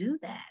we don't do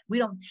that. We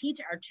don't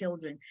teach our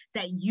children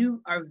that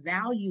you are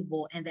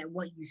valuable and that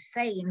what you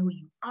say and who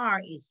you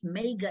are is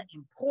mega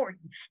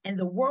important, and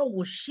the world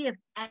will shift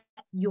at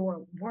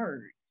your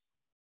words.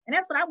 And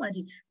that's what I want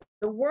to teach.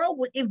 The world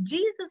would, if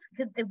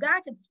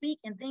God could speak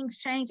and things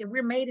change and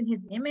we're made in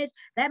his image,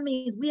 that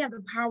means we have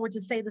the power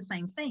to say the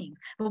same things,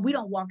 but we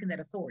don't walk in that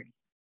authority.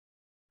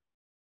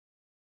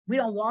 We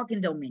don't walk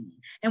in dominion.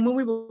 And when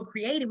we were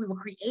created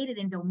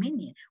in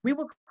dominion. We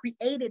were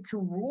created to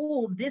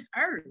rule this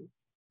earth,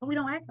 but we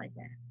don't act like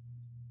that.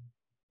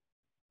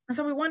 And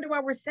so we wonder why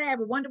we're sad.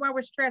 We wonder why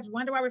we're stressed. We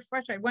wonder why we're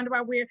frustrated. We wonder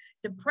why we're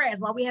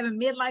depressed, why we're having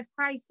midlife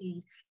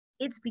crises.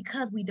 It's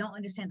because we don't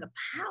understand the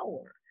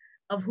power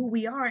of who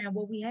we are and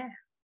what we have.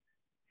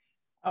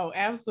 Oh,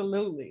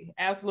 absolutely.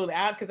 Absolutely.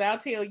 Because I'll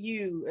tell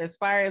you, as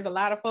far as a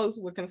lot of folks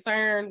were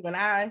concerned, when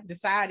I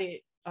decided,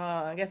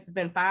 I guess it's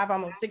been 5,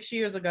 almost 6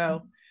 years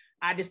ago,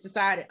 I just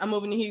decided I'm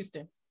moving to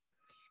Houston.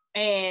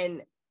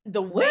 And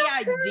the way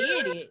I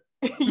did it,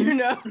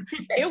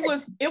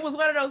 it was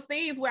one of those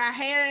things where I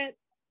had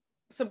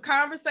some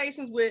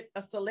conversations with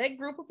a select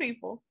group of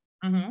people.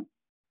 Mm-hmm.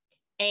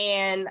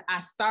 And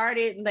I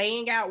started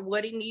laying out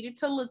what it needed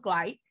to look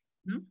like.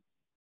 Mm-hmm.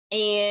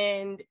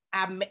 And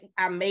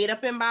I made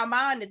up in my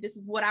mind that this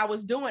is what I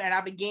was doing, and I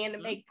began to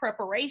make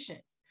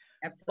preparations.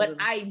 Absolutely.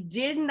 But I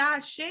did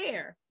not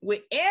share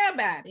with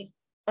everybody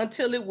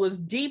until it was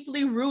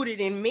deeply rooted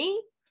in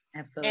me.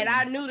 Absolutely. And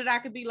I knew that I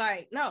could be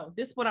like, no,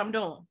 this is what I'm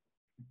doing.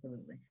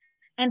 Absolutely.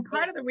 And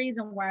part of the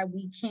reason why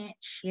we can't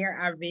share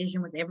our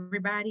vision with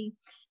everybody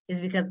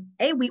is because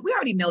we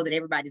already know that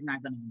everybody's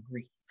not going to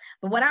agree.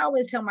 But what I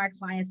always tell my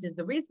clients is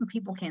the reason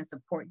people can't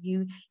support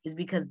you is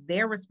because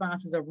their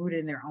responses are rooted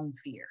in their own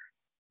fear.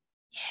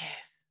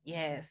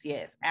 Yes,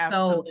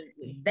 absolutely.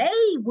 So they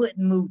wouldn't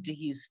move to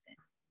Houston.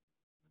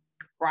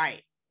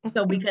 Right.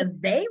 So because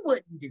they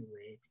wouldn't do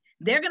it,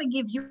 they're going to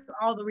give you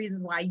all the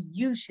reasons why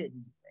you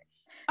shouldn't do it.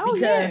 Oh,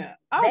 because yeah.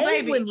 Oh,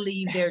 they wouldn't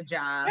leave their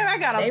job. I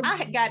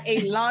got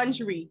a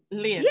laundry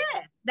list.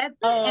 Yes, that's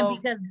it. And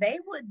because they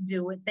wouldn't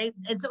do it,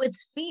 and so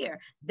it's fear.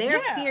 Their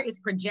fear is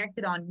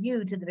projected on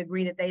you to the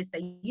degree that they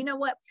say, you know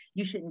what,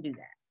 you shouldn't do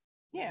that.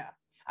 Yeah.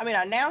 I mean,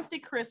 I announced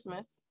it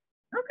Christmas.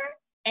 Okay.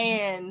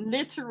 and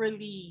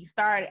literally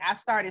I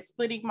started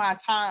splitting my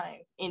time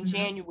in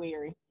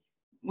January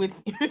with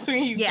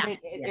between Houston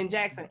and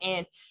Jackson.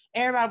 And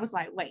everybody was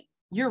like, wait,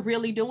 you're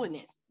really doing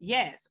this?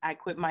 Yes, I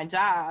quit my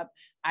job.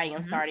 I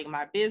am starting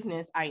my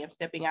business. I am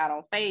stepping out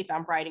on faith.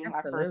 I'm writing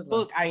my first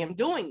book. I am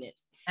doing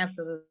this.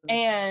 Absolutely.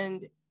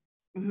 And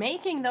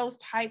making those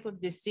type of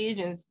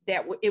decisions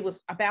that it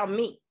was about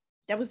me.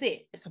 That was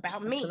it. It's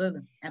about me.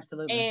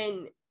 Absolutely.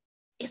 And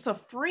it's a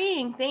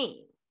freeing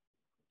thing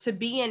to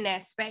be in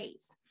that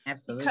space.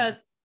 Absolutely. Because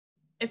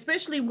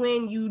especially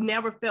when you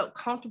never felt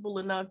comfortable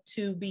enough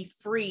to be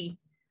free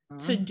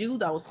to do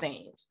those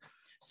things.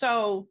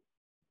 So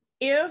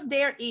if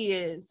there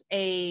is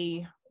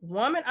a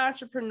woman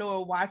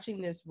entrepreneur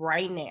watching this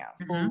right now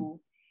who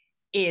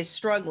is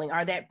struggling,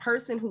 or that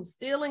person who's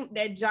still in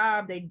that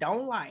job they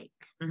don't like,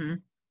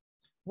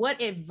 what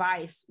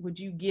advice would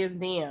you give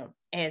them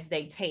as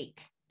they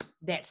take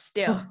that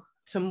step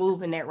to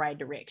move in that right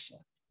direction?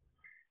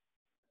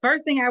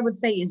 First thing I would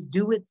say is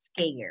do it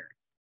scared.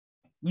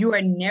 You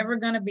are never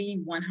going to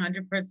be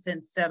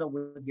 100% settled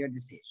with your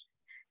decisions,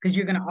 because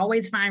you're going to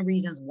always find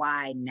reasons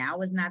why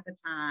now is not the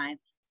time.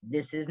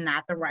 This is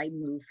not the right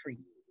move for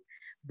you.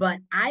 But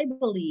I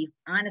believe,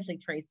 honestly,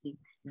 Tracie,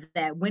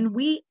 that when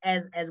we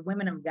as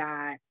women of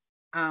God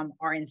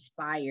are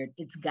inspired,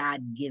 it's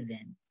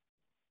God-given.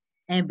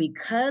 And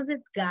because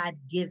it's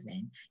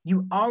God-given,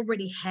 you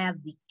already have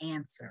the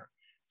answer.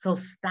 So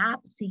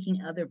stop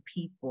seeking other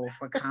people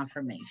for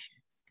confirmation.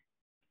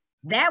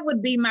 That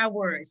would be my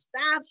word.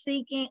 Stop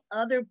seeking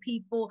other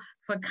people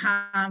for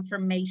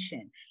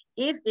confirmation.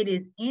 If it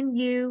is in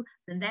you,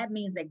 then that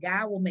means that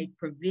God will make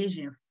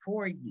provision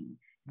for you.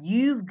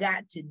 You've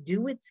got to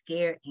do it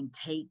scared and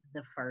take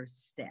the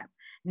first step.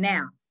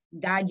 Now,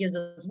 God gives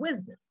us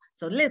wisdom.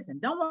 So listen,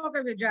 don't walk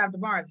over your job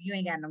tomorrow if you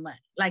ain't got no money.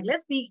 Like,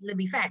 let's be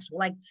factual.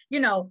 Like,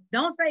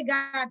 don't say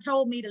God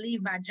told me to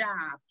leave my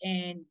job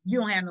and you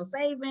don't have no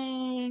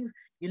savings,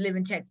 you're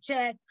living check to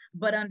check.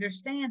 But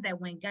understand that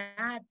when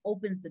God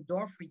opens the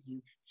door for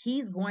you,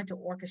 he's going to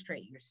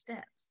orchestrate your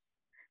steps.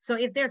 So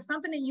if there's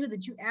something in you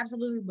that you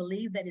absolutely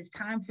believe that it's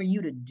time for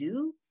you to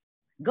do,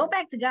 go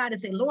back to God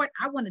and say, Lord,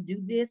 I want to do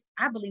this.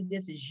 I believe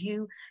this is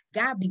you.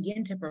 God,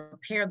 begin to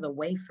prepare the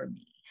way for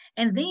me.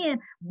 And then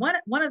one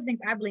of the things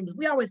I believe is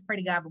we always pray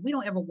to God, but we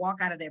don't ever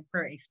walk out of that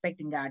prayer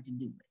expecting God to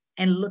do it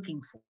and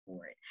looking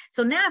for it.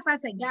 So now if I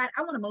say, God,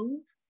 I want to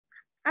move,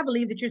 I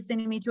believe that you're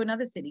sending me to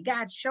another city.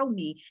 God, show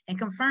me and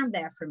confirm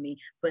that for me,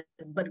 but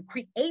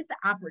create the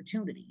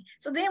opportunity.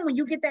 So then when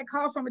you get that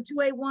call from a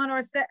 281 or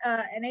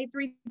an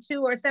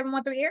 832 or a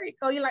 713 area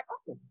code, you're like,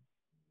 oh,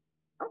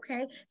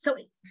 okay. So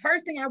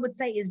first thing I would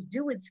say is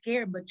do it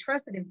scared, but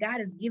trust that if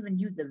God has given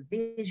you the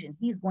vision,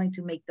 he's going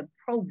to make the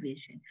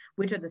provision,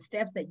 which are the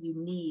steps that you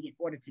need in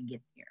order to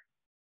get there.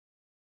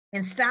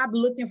 And stop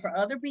looking for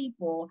other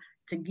people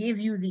to give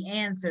you the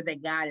answer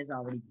that God has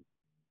already given.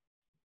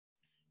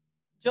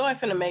 Joy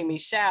finna make me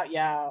shout,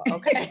 y'all.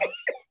 Okay.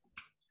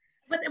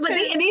 But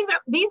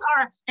these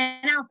are,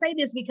 and I'll say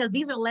this because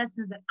these are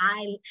lessons that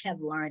I have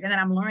learned and that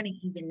I'm learning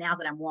even now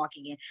that I'm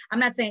walking in. I'm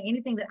not saying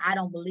anything that I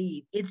don't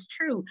believe. It's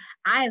true.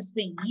 I have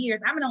spent years,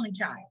 I'm an only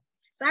child.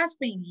 So I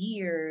spent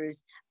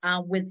years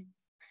with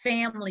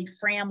family,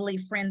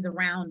 friends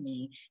around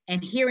me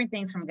and hearing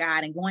things from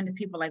God and going to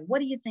people like,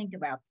 what do you think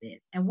about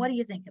this? And what do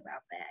you think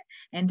about that?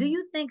 And do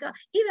you think,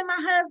 even my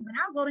husband,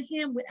 I'll go to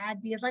him with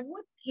ideas like,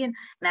 what?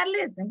 Now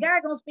listen,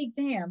 God gonna speak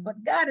to him,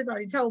 but God has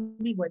already told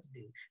me what to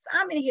do. So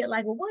I'm in here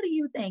like, well, what do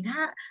you think?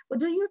 Well,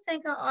 do you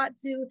think I ought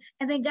to?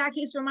 And then God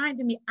keeps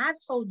reminding me, I've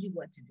told you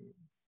what to do.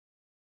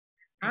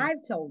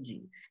 I've told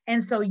you.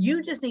 And so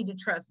you just need to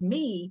trust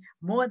me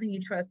more than you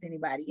trust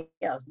anybody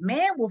else.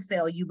 Man will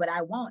fail you, but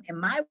I won't.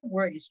 And my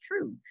word is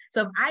true.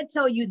 So if I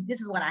tell you this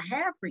is what I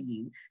have for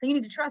you, then you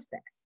need to trust that.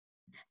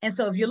 And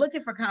so if you're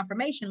looking for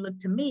confirmation, look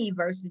to me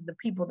versus the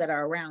people that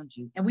are around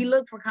you. And we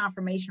look for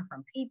confirmation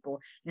from people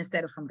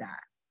instead of from God.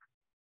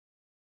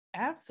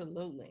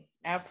 Absolutely.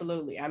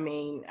 Absolutely. I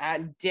mean,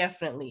 that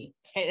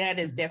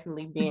has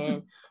definitely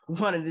been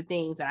one of the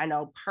things that I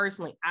know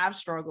personally I've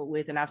struggled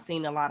with, and I've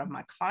seen a lot of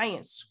my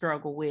clients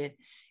struggle with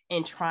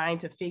in trying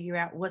to figure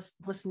out what's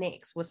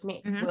next.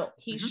 Well,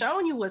 he's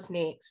showing you what's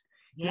next.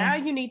 Yeah. Now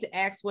you need to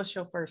ask, what's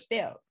your first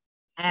step?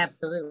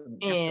 Absolutely.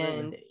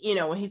 And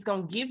he's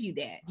gonna give you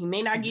that. He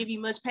may not give you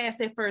much past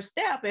that first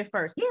step at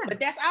first, but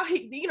that's all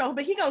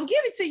but he gonna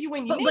give it to you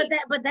when you need.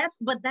 But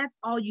that's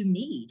all you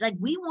need. Like,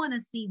 we want to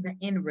see the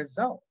end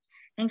result.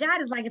 And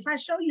God is like, if I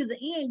show you the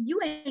end, you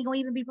ain't gonna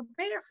even be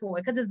prepared for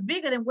it, because it's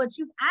bigger than what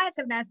eyes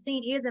have not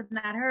seen, ears have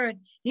not heard,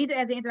 neither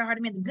has it entered the heart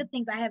of man, the good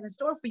things I have in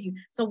store for you.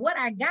 So what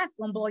I got's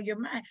gonna blow your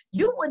mind.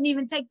 You wouldn't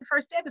even take the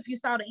first step if you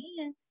saw the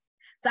end.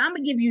 So I'm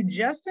gonna give you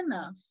just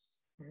enough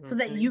so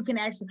that you can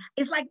actually,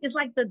 it's like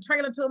the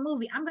trailer to a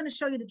movie. I'm going to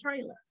show you the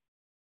trailer.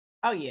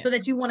 Oh yeah. So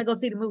that you want to go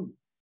see the movie.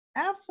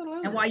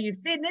 Absolutely. And while you're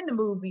sitting in the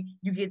movie,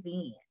 you get the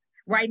end.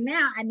 Right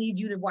now, I need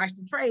you to watch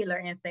the trailer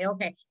and say,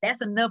 okay,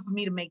 that's enough for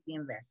me to make the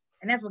investment.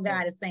 And that's what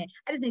God is saying.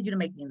 I just need you to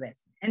make the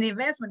investment. And the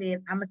investment is,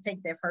 I'm going to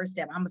take that first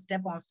step. I'm going to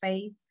step on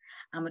faith.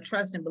 I'm going to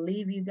trust and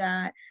believe you,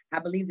 God. I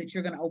believe that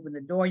you're going to open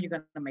the door. You're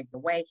going to make the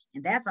way.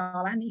 And that's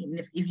all I need. And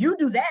if you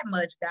do that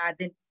much, God,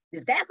 then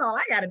if that's all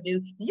I got to do,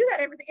 then you got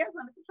everything else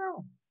under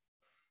control.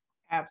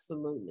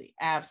 Absolutely.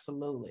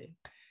 Absolutely.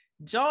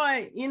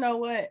 Joy, you know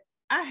what?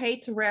 I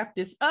hate to wrap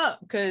this up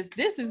because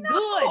this is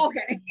good.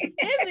 Okay.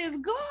 This is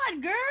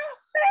good, girl.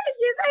 Thank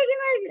you.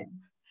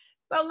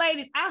 So,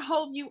 ladies, I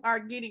hope you are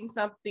getting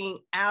something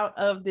out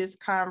of this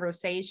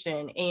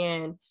conversation.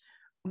 And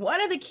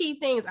one of the key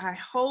things I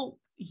hope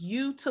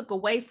you took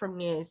away from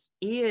this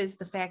is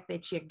the fact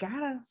that you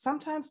gotta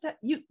sometimes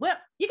you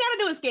gotta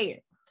do it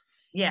scared.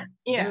 Yeah.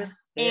 Yeah.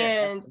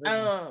 And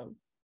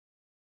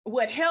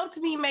what helped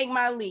me make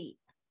my leap,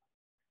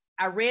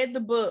 I read the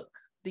book,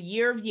 The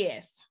Year of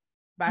Yes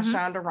by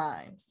Shonda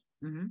Rhimes.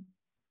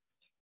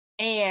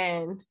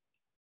 And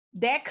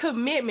that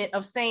commitment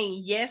of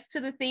saying yes to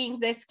the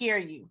things that scare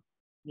you.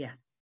 Yeah.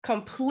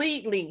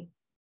 Completely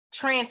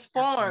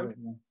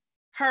transformed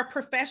her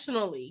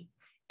professionally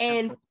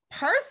and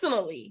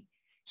personally.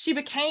 She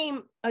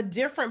became a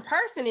different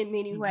person in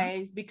many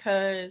ways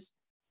because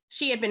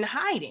she had been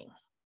hiding.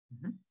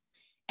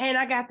 And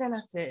I got there and I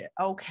said,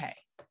 okay.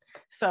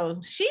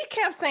 So she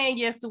kept saying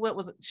yes to what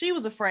she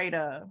was afraid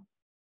of.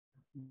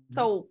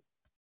 So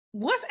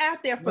what's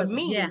out there for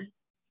me? Yeah.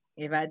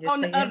 If I just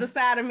on the other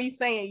side of me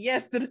saying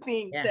yes to the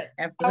thing that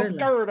I'm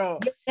scared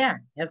of. Yeah,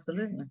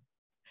 absolutely.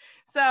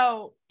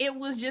 So it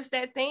was just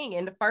that thing.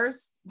 And the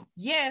first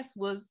yes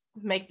was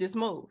make this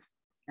move.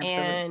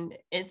 Absolutely. And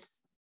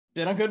it's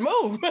been a good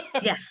move.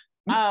 Yeah.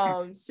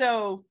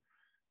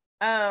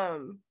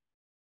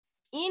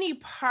 Any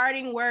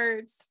parting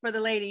words for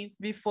the ladies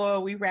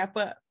before we wrap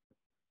up?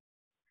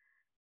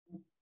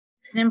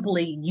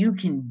 Simply, you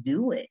can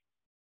do it.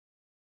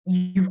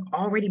 You've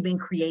already been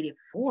created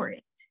for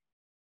it.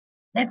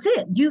 That's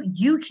it.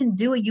 You can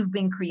do it. You've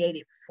been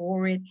created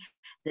for it.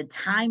 The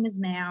time is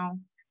now.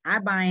 I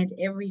bind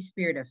every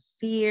spirit of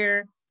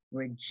fear,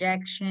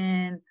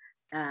 rejection,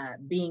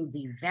 being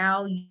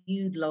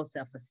devalued, low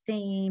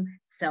self-esteem,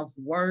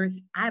 self-worth.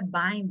 I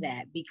bind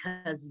that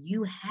because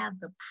you have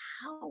the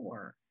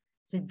power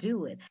to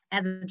do it.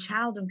 As a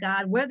child of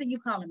God, whether you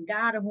call him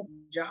God or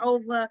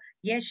Jehovah,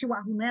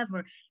 Yeshua,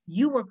 whomever,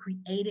 you were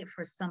created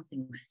for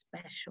something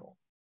special.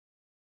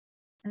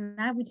 And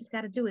now we just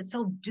got to do it.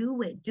 So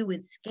do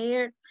it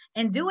scared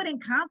and do it in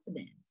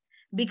confidence,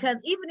 because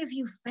even if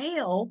you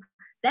fail,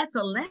 that's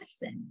a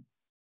lesson.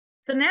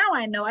 So now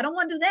I know I don't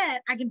want to do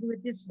that. I can do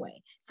it this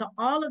way. So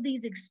all of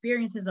these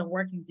experiences are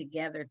working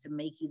together to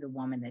make you the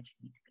woman that you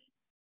need to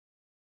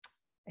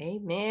be.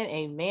 Amen,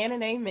 amen,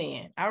 and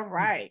amen. All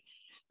right.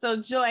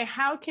 So Joy,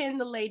 how can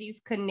the ladies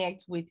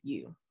connect with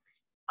you?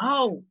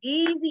 Oh,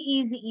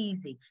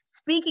 easy.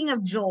 Speaking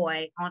of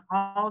Joy on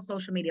all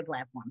social media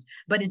platforms,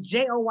 but it's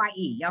Joye.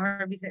 Y'all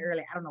heard me say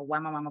earlier, I don't know why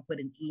my mama put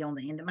an E on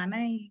the end of my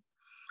name,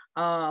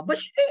 but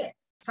she did.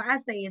 So I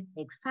say it's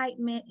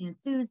excitement,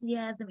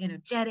 enthusiasm,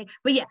 energetic.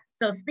 But yeah,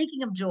 so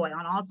Speaking of Joy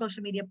on all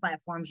social media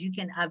platforms, you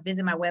can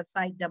visit my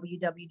website,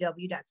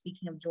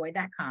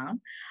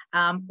 www.speakingofjoye.com,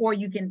 or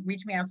you can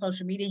reach me on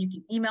social media. You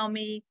can email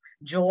me,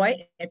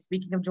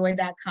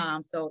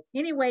 joy@speakingofjoye.com. So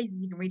any ways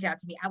you can reach out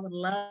to me. I would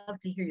love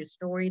to hear your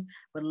stories,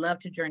 would love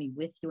to journey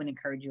with you and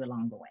encourage you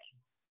along the way.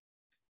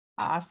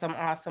 Awesome.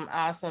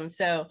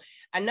 So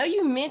I know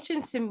you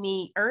mentioned to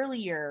me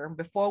earlier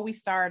before we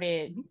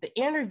started the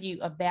interview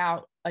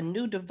about a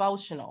new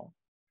devotional.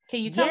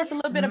 Can you tell us a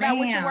little bit about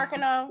what you're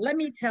working on? Let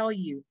me tell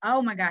you.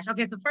 Oh my gosh.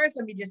 Okay. So first,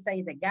 let me just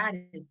say that God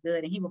is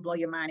good and he will blow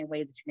your mind in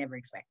ways that you never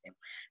expected.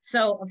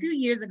 So a few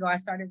years ago, I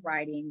started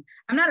writing.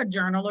 I'm not a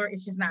journaler.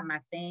 It's just not my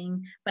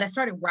thing. But I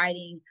started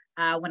writing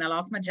when I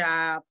lost my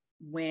job,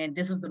 when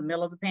this was the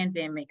middle of the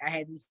pandemic. I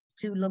had these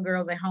two little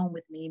girls at home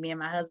with me. Me and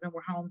my husband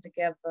were home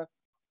together.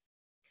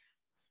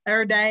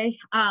 Third day.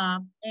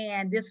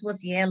 And this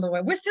was,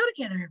 Lord, we're still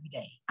together every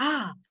day.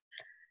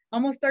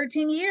 Almost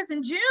 13 years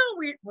in June.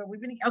 We've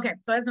been okay.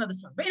 So that's another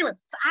story. But anyway,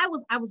 so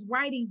I was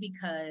writing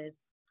because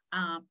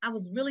I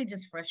was really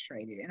just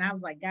frustrated. And I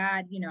was like,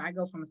 God, I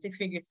go from a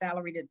 6-figure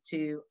salary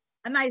to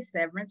a nice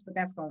severance, but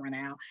that's going to run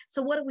out.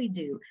 So what do we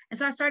do? And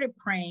so I started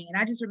praying, and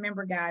I just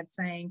remember God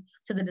saying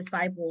to the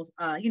disciples,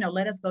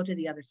 let us go to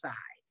the other side.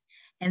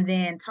 And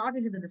then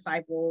talking to the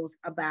disciples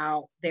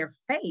about their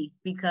faith,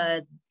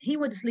 because he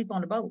went to sleep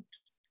on the boat.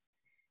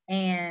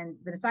 And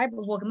the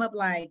disciples woke him up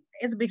like,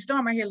 it's a big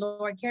storm out here,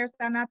 Lord, carest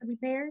thou not that we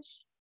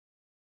perish?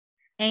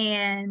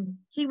 And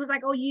he was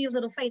like, oh, ye of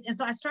little faith. And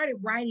so I started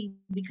writing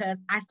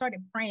because I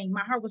started praying.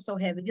 My heart was so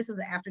heavy. This was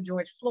after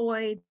George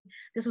Floyd.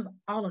 This was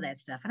all of that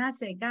stuff. And I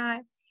said,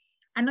 God,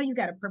 I know you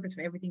got a purpose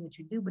for everything that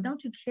you do, but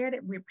don't you care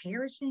that we're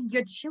perishing?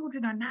 Your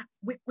children are not,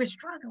 we're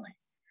struggling.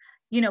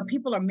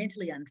 People are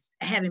mentally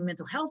having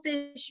mental health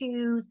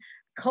issues.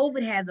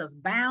 COVID has us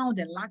bound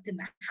and locked in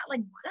the house.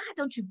 Like, God,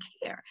 don't you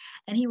care?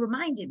 And he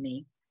reminded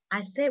me,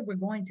 I said, we're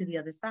going to the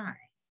other side.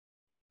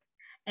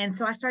 And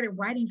so I started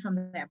writing from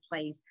that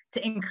place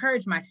to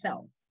encourage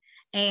myself.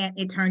 And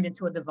it turned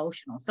into a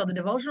devotional. So the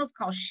devotional is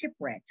called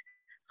Shipwrecked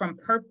from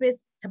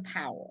purpose to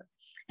power.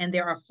 And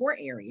there are 4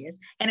 areas,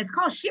 and it's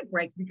called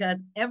shipwreck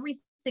because every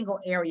single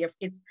area,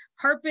 it's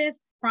purpose,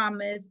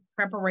 promise,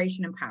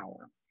 preparation, and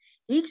power.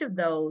 Each of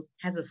those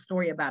has a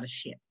story about a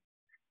ship.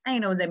 I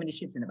ain't know that many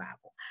ships in the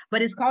Bible,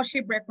 but it's called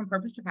Shipwreck from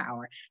Purpose to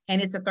Power. And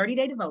it's a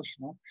 30-day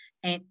devotional.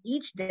 And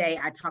each day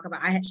I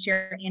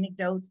share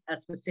anecdotes, a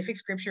specific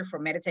scripture for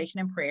meditation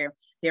and prayer.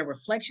 There are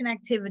reflection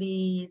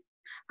activities.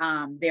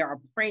 There are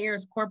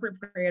prayers, corporate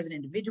prayers and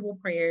individual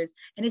prayers.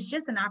 And it's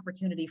just an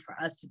opportunity for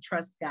us to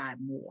trust God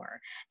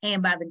more.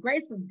 And by the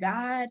grace of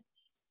God,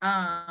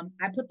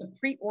 I put the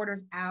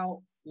pre-orders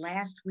out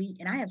last week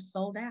and I have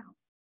sold out.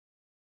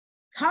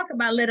 Talk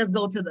about let us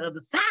go to the other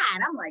side.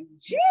 I'm like,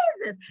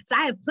 Jesus. So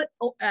I have put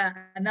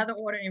another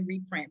order in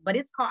reprint, but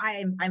it's called,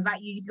 I invite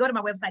you to go to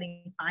my website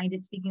and find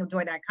it,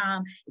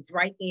 speakingofjoye.com. It's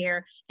right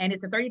there. And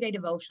it's a 30-day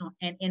devotional.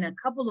 And in a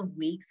couple of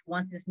weeks,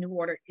 once this new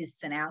order is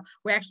sent out,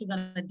 we're actually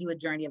going to do a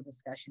journey of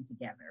discussion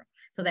together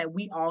so that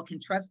we all can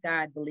trust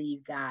God,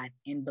 believe God,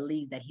 and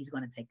believe that he's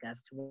going to take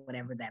us to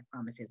whatever that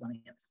promise is on the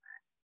other side.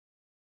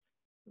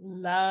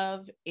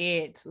 Love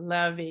it.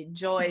 Love it.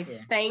 Joye,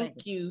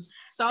 thank you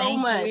so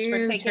much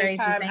for taking Tracie,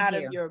 time out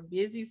of your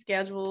busy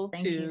schedule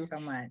to so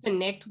much.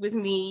 Connect with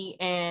me.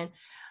 And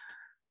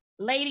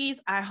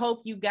ladies, I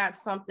hope you got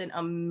something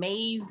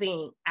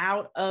amazing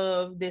out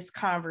of this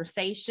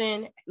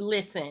conversation.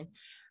 Listen,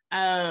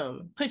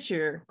 put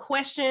your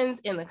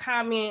questions in the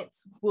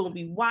comments. We'll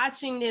be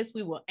watching this.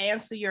 We will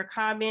answer your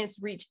comments.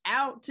 Reach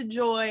out to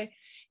Joye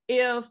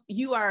if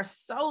you are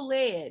so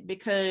led,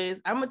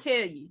 because I'm going to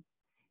tell you,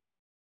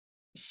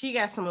 she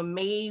got some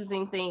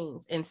amazing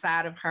things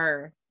inside of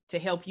her to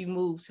help you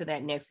move to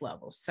that next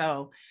level.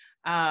 So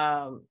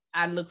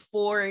I look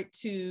forward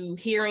to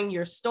hearing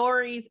your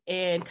stories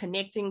and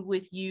connecting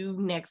with you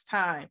next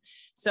time.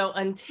 So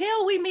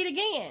until we meet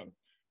again,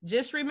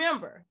 just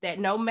remember that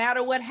no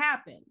matter what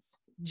happens,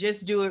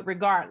 just do it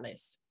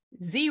regardless.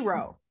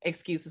 0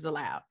 excuses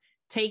allowed.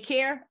 Take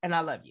care, and I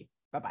love you.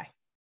 Bye-bye.